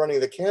people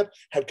running the camp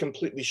had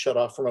completely shut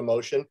off from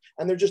emotion,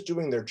 and they're just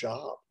doing their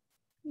job.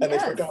 And they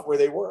forgot where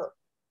they were.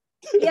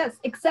 Yes,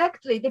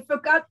 exactly. They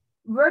forgot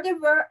where they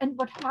were and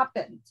what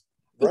happened.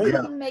 They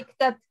couldn't make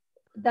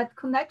that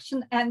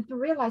connection and to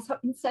realize how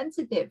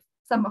insensitive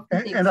some of the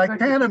things and I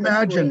can't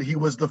imagine he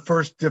was the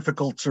first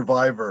difficult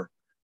survivor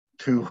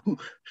to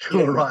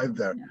arrive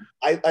there.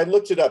 I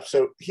looked it up.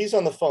 So he's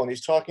on the phone.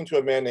 He's talking to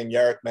a man named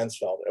Yarrick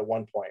Mansfeld at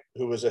one point,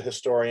 who was a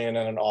historian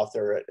and an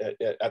author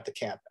at the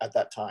camp at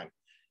that time.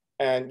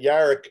 And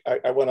Yarrick,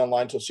 I went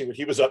online to see what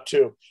he was up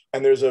to.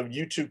 And there's a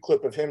YouTube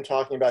clip of him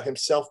talking about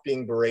himself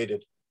being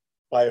berated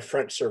by a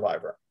French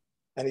survivor.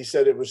 And he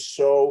said it was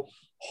so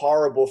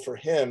horrible for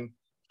him,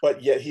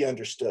 but yet he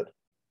understood.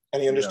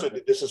 And he understood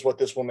that this is what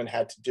this woman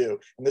had to do.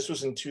 And this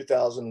was in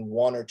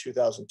 2001 or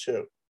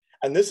 2002.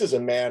 And this is a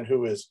man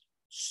who is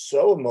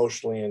so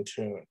emotionally in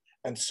tune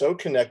and so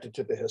connected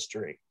to the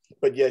history,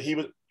 but yet he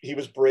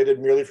was berated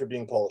merely for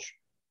being Polish.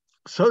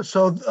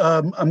 So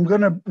I'm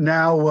going to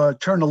now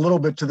turn a little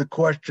bit to the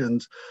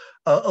questions.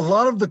 A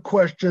lot of the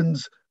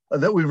questions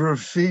that we've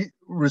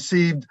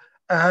received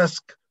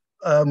ask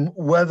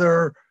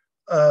whether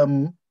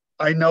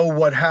I know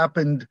what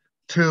happened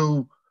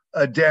to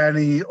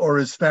Danny or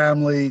his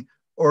family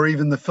or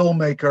even the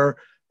filmmaker,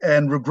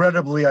 and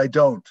regrettably, I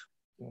don't.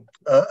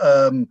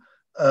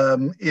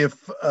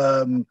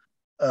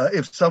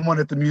 If someone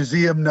at the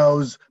museum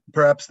knows,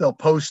 perhaps they'll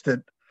post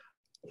it.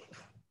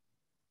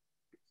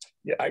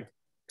 Yeah,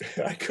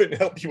 I couldn't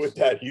help you with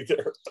that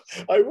either.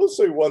 I will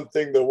say one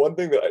thing, though. One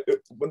thing that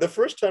when the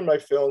first time I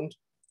filmed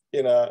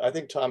I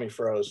think Tommy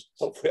froze.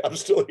 Hopefully I'm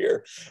still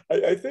here.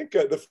 I think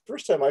the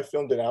first time I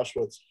filmed in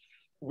Auschwitz,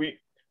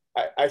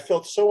 I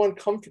felt so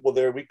uncomfortable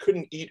there. We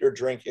couldn't eat or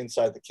drink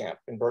inside the camp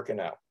in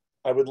Birkenau.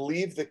 I would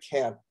leave the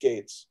camp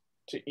gates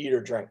to eat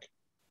or drink.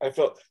 I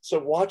felt, so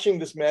watching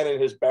this man in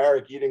his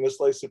barrack eating a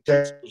slice of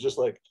pizza was just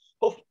like,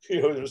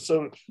 it was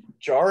so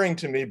jarring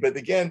to me. But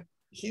again,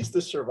 he's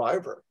the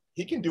survivor.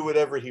 He can do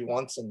whatever he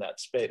wants in that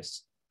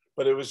space.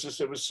 But it was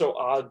so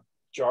odd,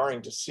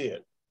 jarring to see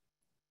it.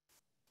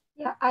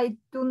 Yeah, I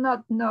do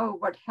not know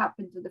what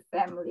happened to the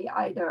family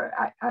either.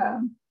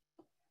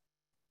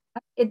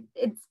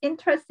 It's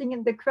interesting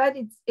in the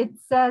credits, it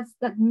says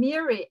that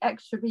Miri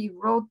actually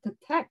wrote the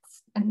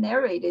text and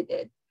narrated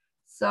it.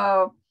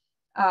 So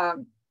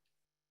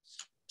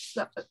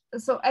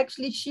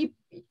actually she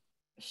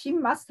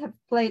must have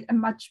played a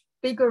much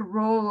bigger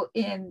role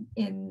in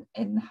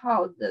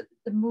how the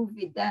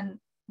movie then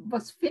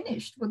was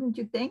finished, wouldn't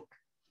you think?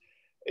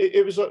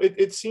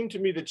 It seemed to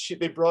me that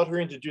they brought her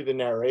in to do the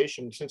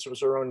narration, since it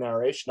was her own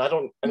narration.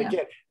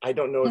 Again, I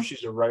don't know if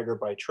she's a writer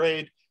by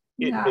trade.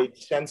 It made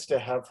sense to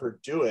have her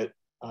do it.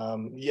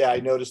 I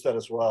noticed that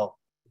as well.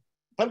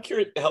 I'm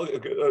curious,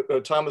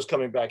 Helga, Tom was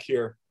coming back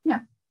here.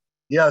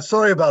 Yeah,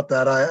 sorry about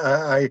that.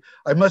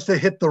 I must have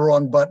hit the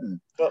wrong button.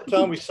 Well,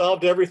 Tom, we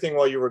solved everything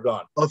while you were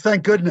gone. Oh,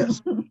 thank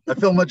goodness. I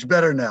feel much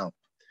better now.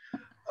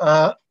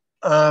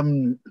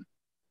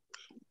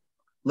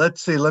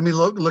 Let's see. Let me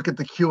look at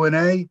the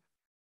Q&A.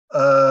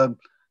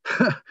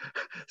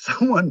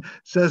 Someone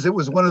says it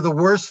was one of the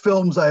worst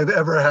films I've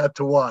ever had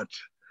to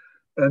watch.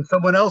 And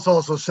someone else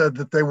also said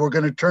that they were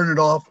going to turn it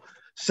off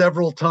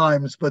several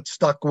times, but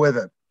stuck with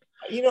it.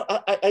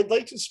 I'd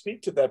like to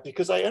speak to that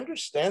because I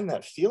understand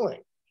that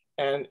feeling.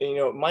 And,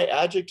 my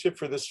adjective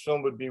for this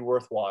film would be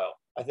worthwhile.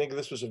 I think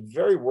this was a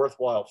very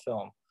worthwhile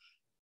film.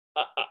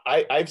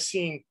 I've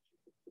seen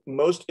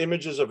most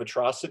images of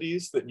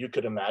atrocities that you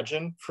could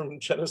imagine from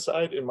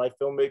genocide in my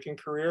filmmaking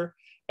career.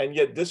 And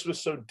yet this was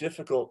so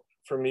difficult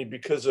for me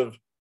because of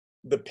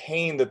the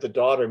pain that the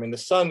daughter, I mean, the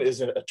son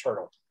isn't a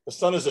turtle. The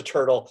son is a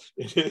turtle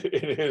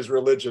in his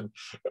religion,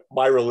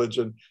 my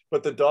religion.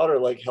 But the daughter,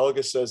 like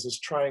Helga says, is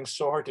trying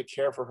so hard to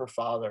care for her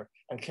father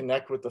and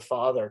connect with the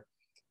father.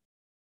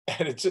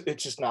 And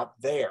it's just not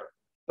there.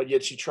 But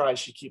yet she tries,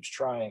 she keeps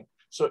trying.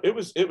 So it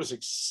was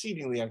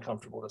exceedingly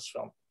uncomfortable, this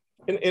film,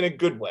 in a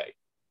good way.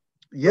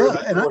 Yeah,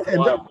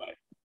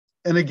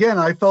 and again,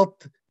 I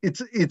felt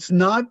it's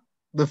not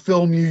the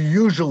film you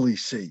usually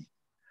see,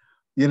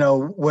 you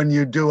know, when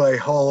you do a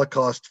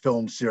Holocaust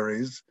film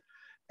series.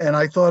 And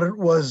I thought it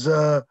was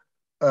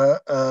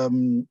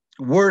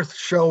worth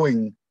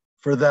showing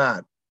for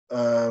that.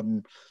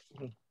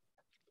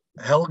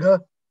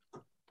 Helga?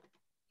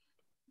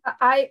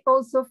 I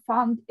also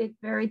found it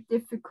very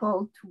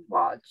difficult to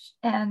watch.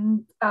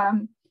 And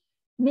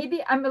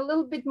maybe I'm a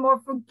little bit more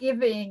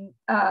forgiving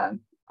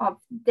of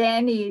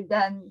Danny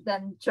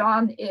than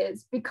Jon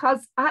is,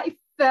 because I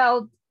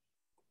felt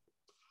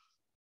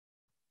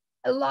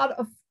a lot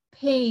of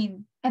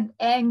pain and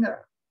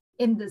anger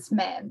in this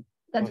man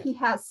that he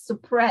has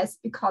suppressed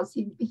because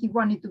he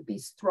wanted to be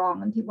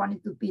strong and he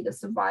wanted to be the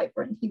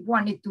survivor and he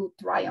wanted to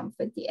triumph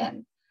at the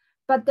end.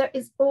 But there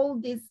is all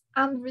this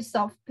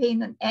unresolved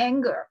pain and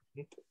anger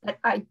that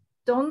I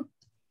don't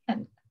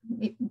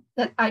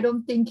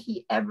think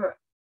he ever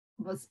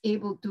was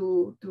able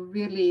to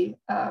really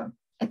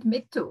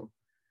admit to.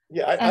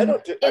 Yeah,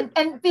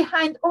 and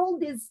behind all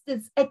this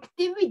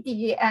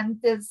activity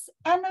and this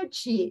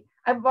energy,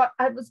 I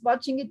was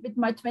watching it with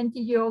my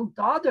 20-year-old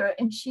daughter,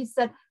 and she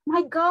said,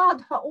 "My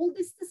God, how old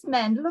is this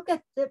man? Look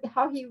at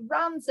how he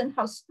runs and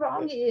how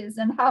strong he is,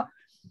 and how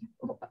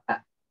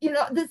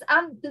this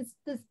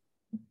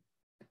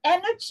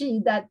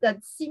energy that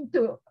seemed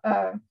to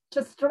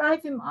just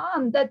drive him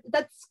on.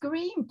 That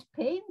screamed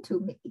pain to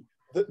me."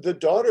 The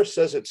daughter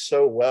says it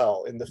so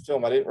well in the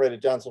film. I didn't write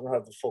it down, so I don't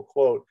have the full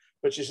quote.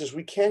 But she says,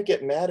 we can't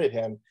get mad at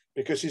him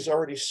because he's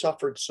already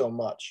suffered so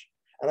much.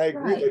 And I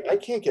agree, Right. like, I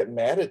can't get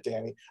mad at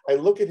Danny. I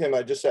look at him,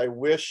 I just say, I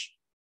wish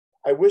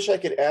I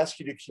could ask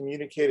you to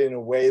communicate in a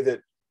way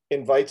that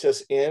invites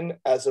us in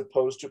as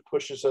opposed to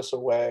pushes us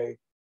away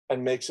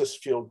and makes us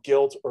feel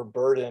guilt or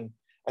burden.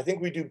 I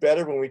think we do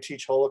better when we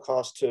teach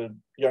Holocaust to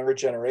younger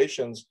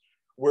generations,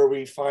 where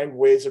we find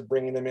ways of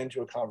bringing them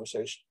into a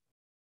conversation.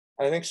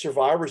 And I think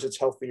survivors, it's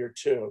healthier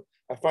too.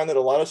 I find that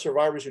a lot of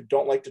survivors who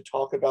don't like to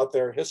talk about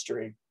their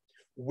history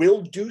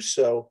will do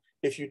so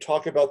if you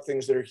talk about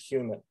things that are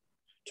human.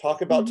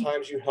 Talk about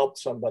times you helped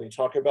somebody.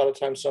 Talk about a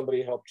time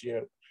somebody helped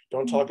you.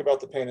 Don't talk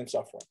about the pain and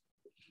suffering.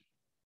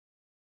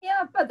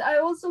 Yeah, but I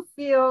also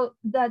feel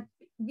that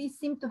we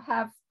seem to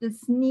have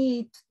this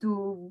need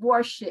to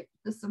worship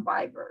the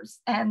survivors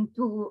and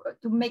to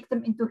make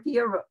them into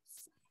heroes.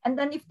 And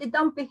then if they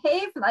don't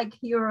behave like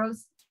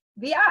heroes,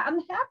 we are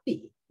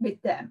unhappy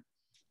with them.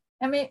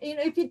 I mean,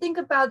 if you think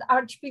about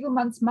Art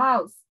Spiegelman's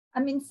Mouse, I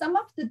mean, some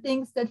of the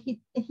things that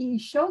he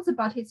shows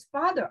about his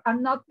father are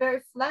not very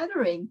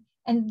flattering.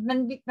 And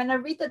when I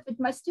read that with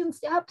my students,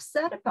 they're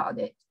upset about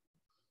it.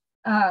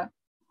 And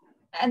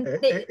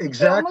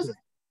exactly.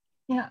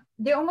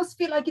 they almost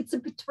feel like it's a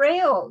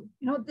betrayal.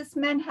 This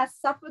man has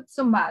suffered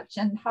so much,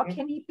 and how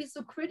can he be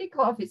so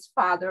critical of his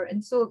father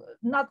and so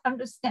not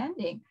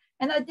understanding?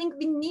 And I think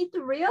we need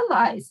to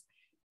realize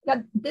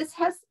that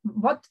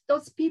what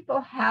those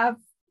people have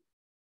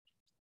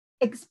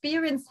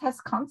experienced has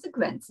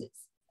consequences.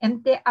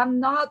 And they are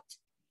not,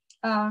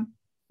 I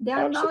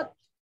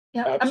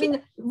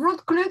mean,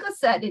 Ruth Kluger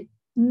said it,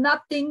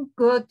 nothing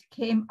good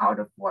came out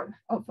of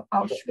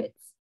Auschwitz.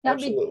 Now,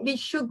 we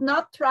should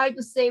not try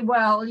to say,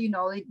 well,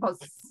 it was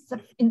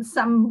in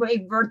some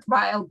way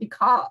worthwhile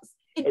because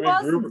it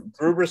wasn't.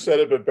 Gruber said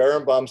it, but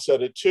Berenbaum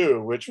said it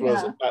too, which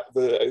was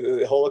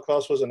the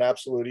Holocaust was an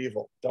absolute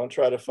evil. Don't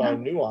try to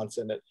find nuance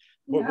in it.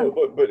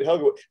 But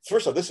Helga,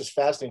 first of all, this is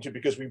fascinating too,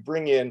 because we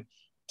bring in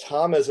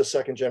Tom as a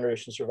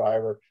second-generation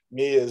survivor,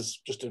 me as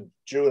just a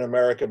Jew in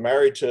America,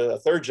 married to a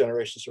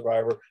third-generation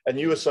survivor, and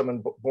you as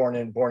someone born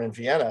in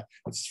Vienna.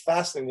 It's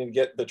fascinating to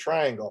get the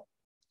triangle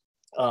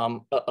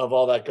of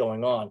all that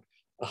going on.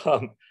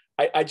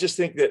 I just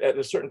think that at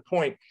a certain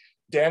point,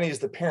 Danny is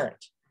the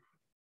parent.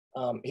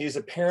 He's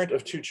a parent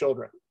of 2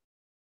 children.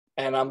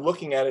 And I'm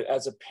looking at it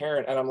as a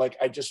parent, and I'm like,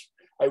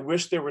 I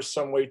wish there was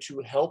some way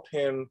to help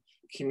him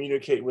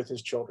communicate with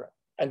his children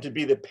and to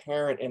be the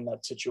parent in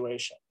that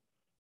situation.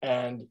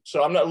 And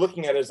so I'm not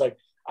looking at it as like,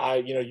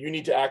 you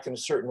need to act in a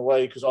certain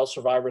way because all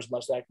survivors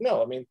must act.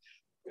 No, I mean,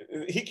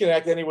 he can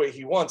act any way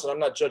he wants, and I'm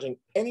not judging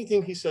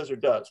anything he says or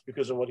does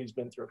because of what he's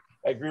been through.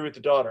 I agree with the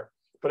daughter,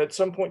 but at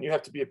some point you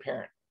have to be a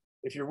parent.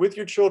 If you're with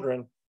your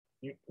children,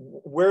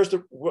 what's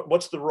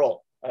the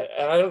role?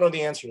 And I don't know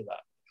the answer to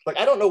that. Like,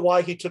 I don't know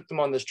why he took them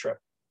on this trip.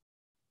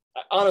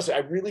 Honestly, I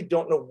really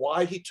don't know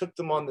why he took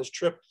them on this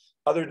trip,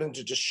 other than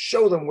to just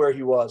show them where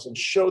he was and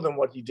show them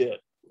what he did,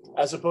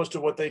 as opposed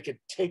to what they could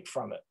take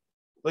from it.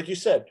 Like you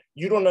said,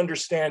 you don't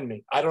understand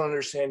me. I don't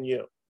understand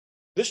you.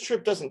 This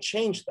trip doesn't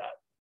change that.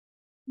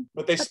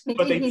 But they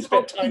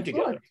spent time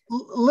together.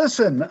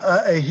 Listen,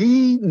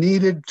 he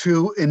needed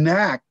to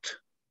enact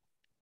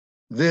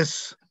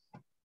this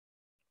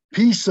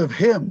piece of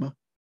him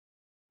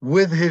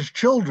with his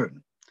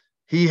children.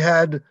 He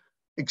had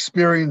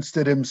experienced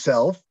it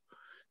himself.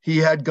 He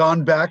had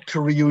gone back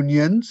to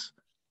reunions.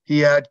 He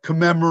had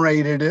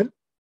commemorated it,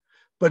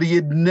 but he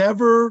had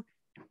never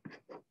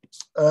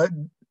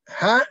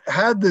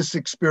had this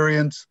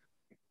experience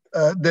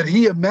that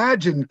he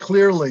imagined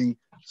clearly,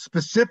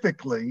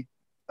 specifically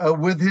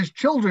with his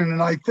children.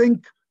 And I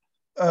think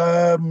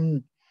I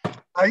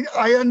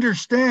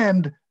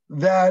understand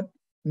that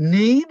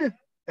need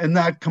and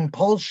that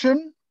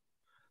compulsion,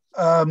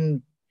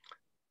 but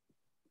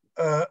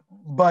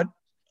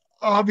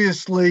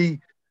obviously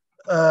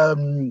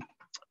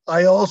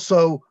I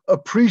also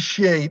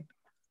appreciate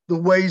the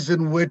ways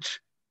in which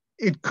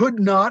it could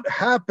not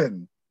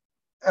happen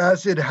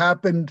as it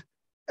happened,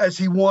 as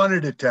he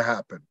wanted it to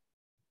happen.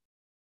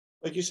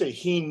 Like you say,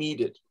 he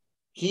needed.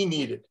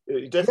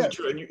 Definitely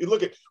true. And you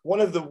look at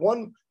one of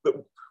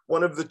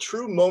the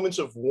true moments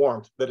of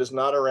warmth that is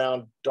not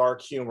around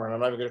dark humor, and I'm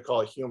not even going to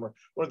call it humor.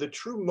 One of the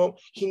true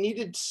moments, he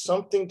needed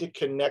something to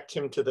connect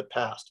him to the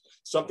past,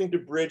 something to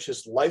bridge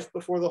his life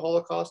before the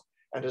Holocaust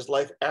and his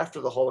life after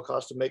the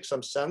Holocaust to make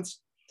some sense.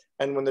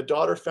 And when the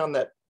daughter found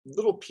that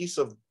little piece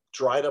of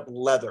dried up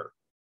leather,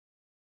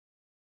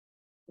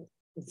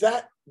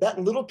 that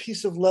little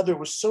piece of leather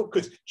was so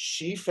good.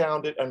 She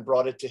found it and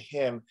brought it to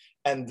him.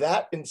 And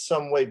that in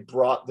some way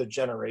brought the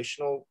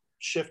generational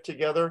shift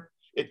together.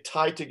 It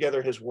tied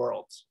together his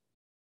worlds.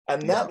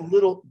 And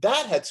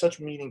that had such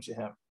meaning to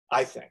him,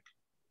 I think.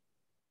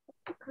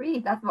 I agree.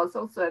 That was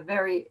also a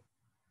very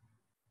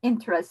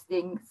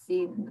interesting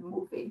scene in the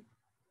movie.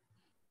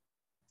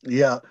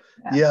 Yeah.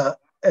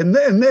 And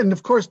then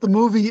of course the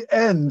movie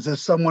ends,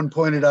 as someone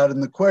pointed out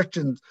in the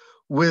questions,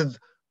 with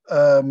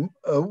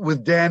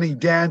Danny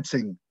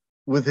dancing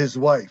with his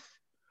wife,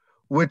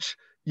 which,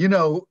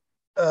 on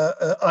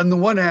the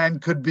one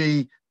hand could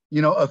be,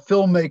 a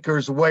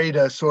filmmaker's way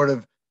to sort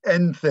of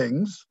end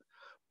things.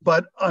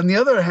 But on the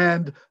other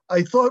hand,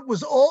 I thought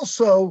was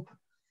also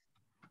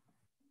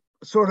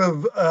sort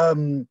of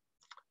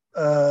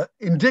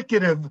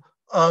indicative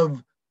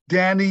of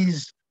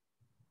Danny's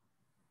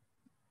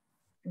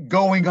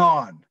going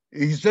on.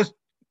 He's just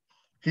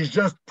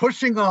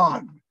pushing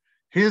on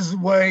his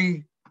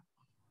way,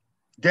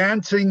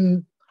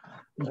 dancing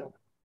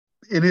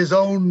in his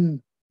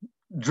own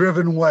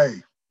driven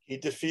way. He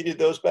defeated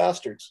those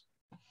bastards.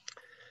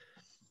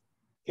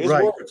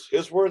 Right.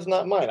 His words,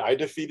 not mine. I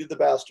defeated the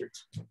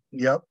bastards.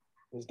 Yep.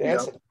 He's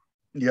dancing.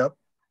 Yep.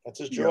 That's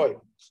his joy.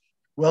 Yep.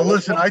 Well,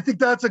 listen, I think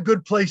that's a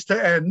good place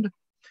to end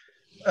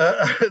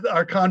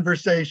our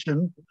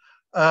conversation.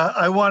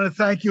 I want to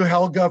thank you,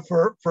 Helga,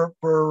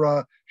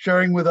 for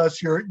sharing with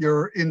us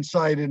your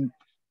insight and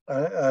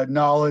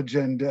knowledge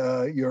and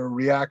your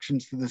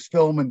reactions to this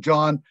film. And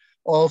Jon,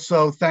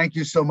 also, thank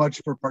you so much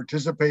for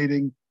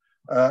participating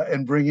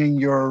and bringing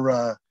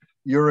your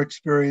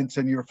experience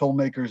and your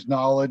filmmaker's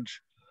knowledge.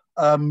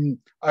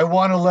 I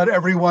want to let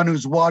everyone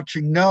who's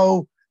watching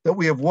know that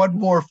we have one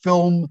more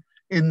film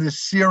in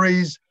this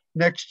series.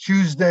 Next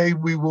Tuesday,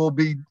 we will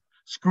be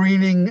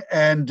screening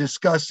and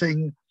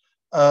discussing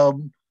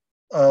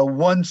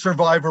One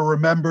Survivor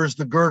Remembers,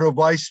 the Gerda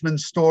Weissman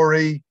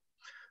story,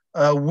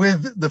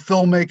 with the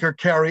filmmaker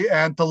Carrie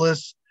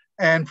Antelis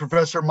and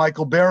Professor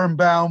Michael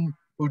Berenbaum,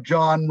 who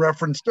Jon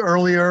referenced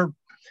earlier.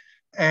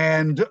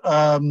 And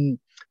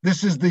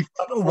this is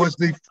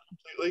completely.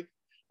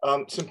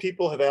 Some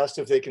people have asked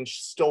if they can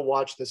still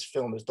watch this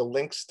film. Is the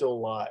link still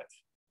live?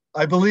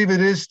 I believe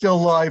it is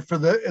still live for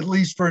at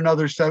least for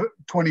another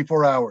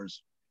 24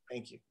 hours.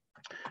 Thank you.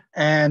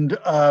 And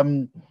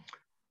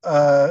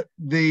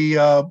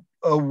the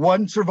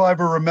One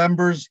Survivor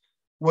Remembers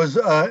was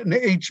an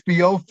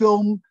HBO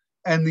film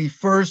and the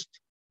first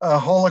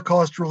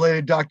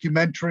Holocaust-related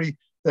documentary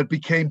that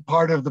became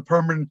part of the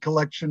permanent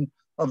collection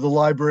of the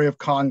Library of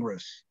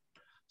Congress.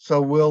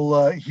 So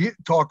we'll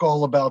talk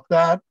all about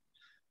that.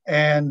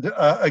 And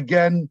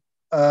again,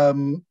 I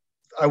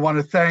want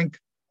to thank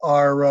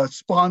our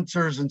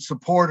sponsors and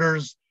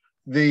supporters,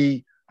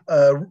 the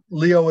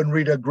Leo and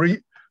Rita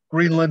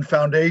Greenland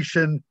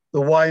Foundation,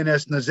 the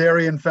YNS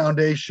Nazarian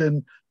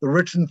Foundation, the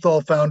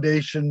Richenthal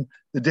Foundation,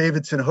 the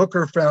Davidson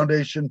Hooker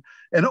Foundation,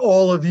 and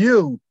all of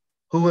you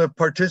who have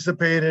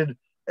participated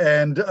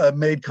and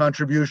made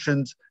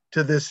contributions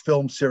to this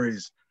film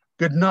series.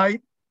 Good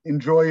night.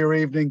 Enjoy your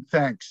evening.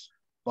 Thanks.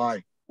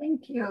 Bye.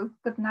 Thank you.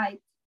 Good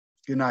night.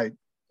 Good night.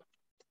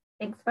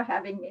 Thanks for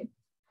having me.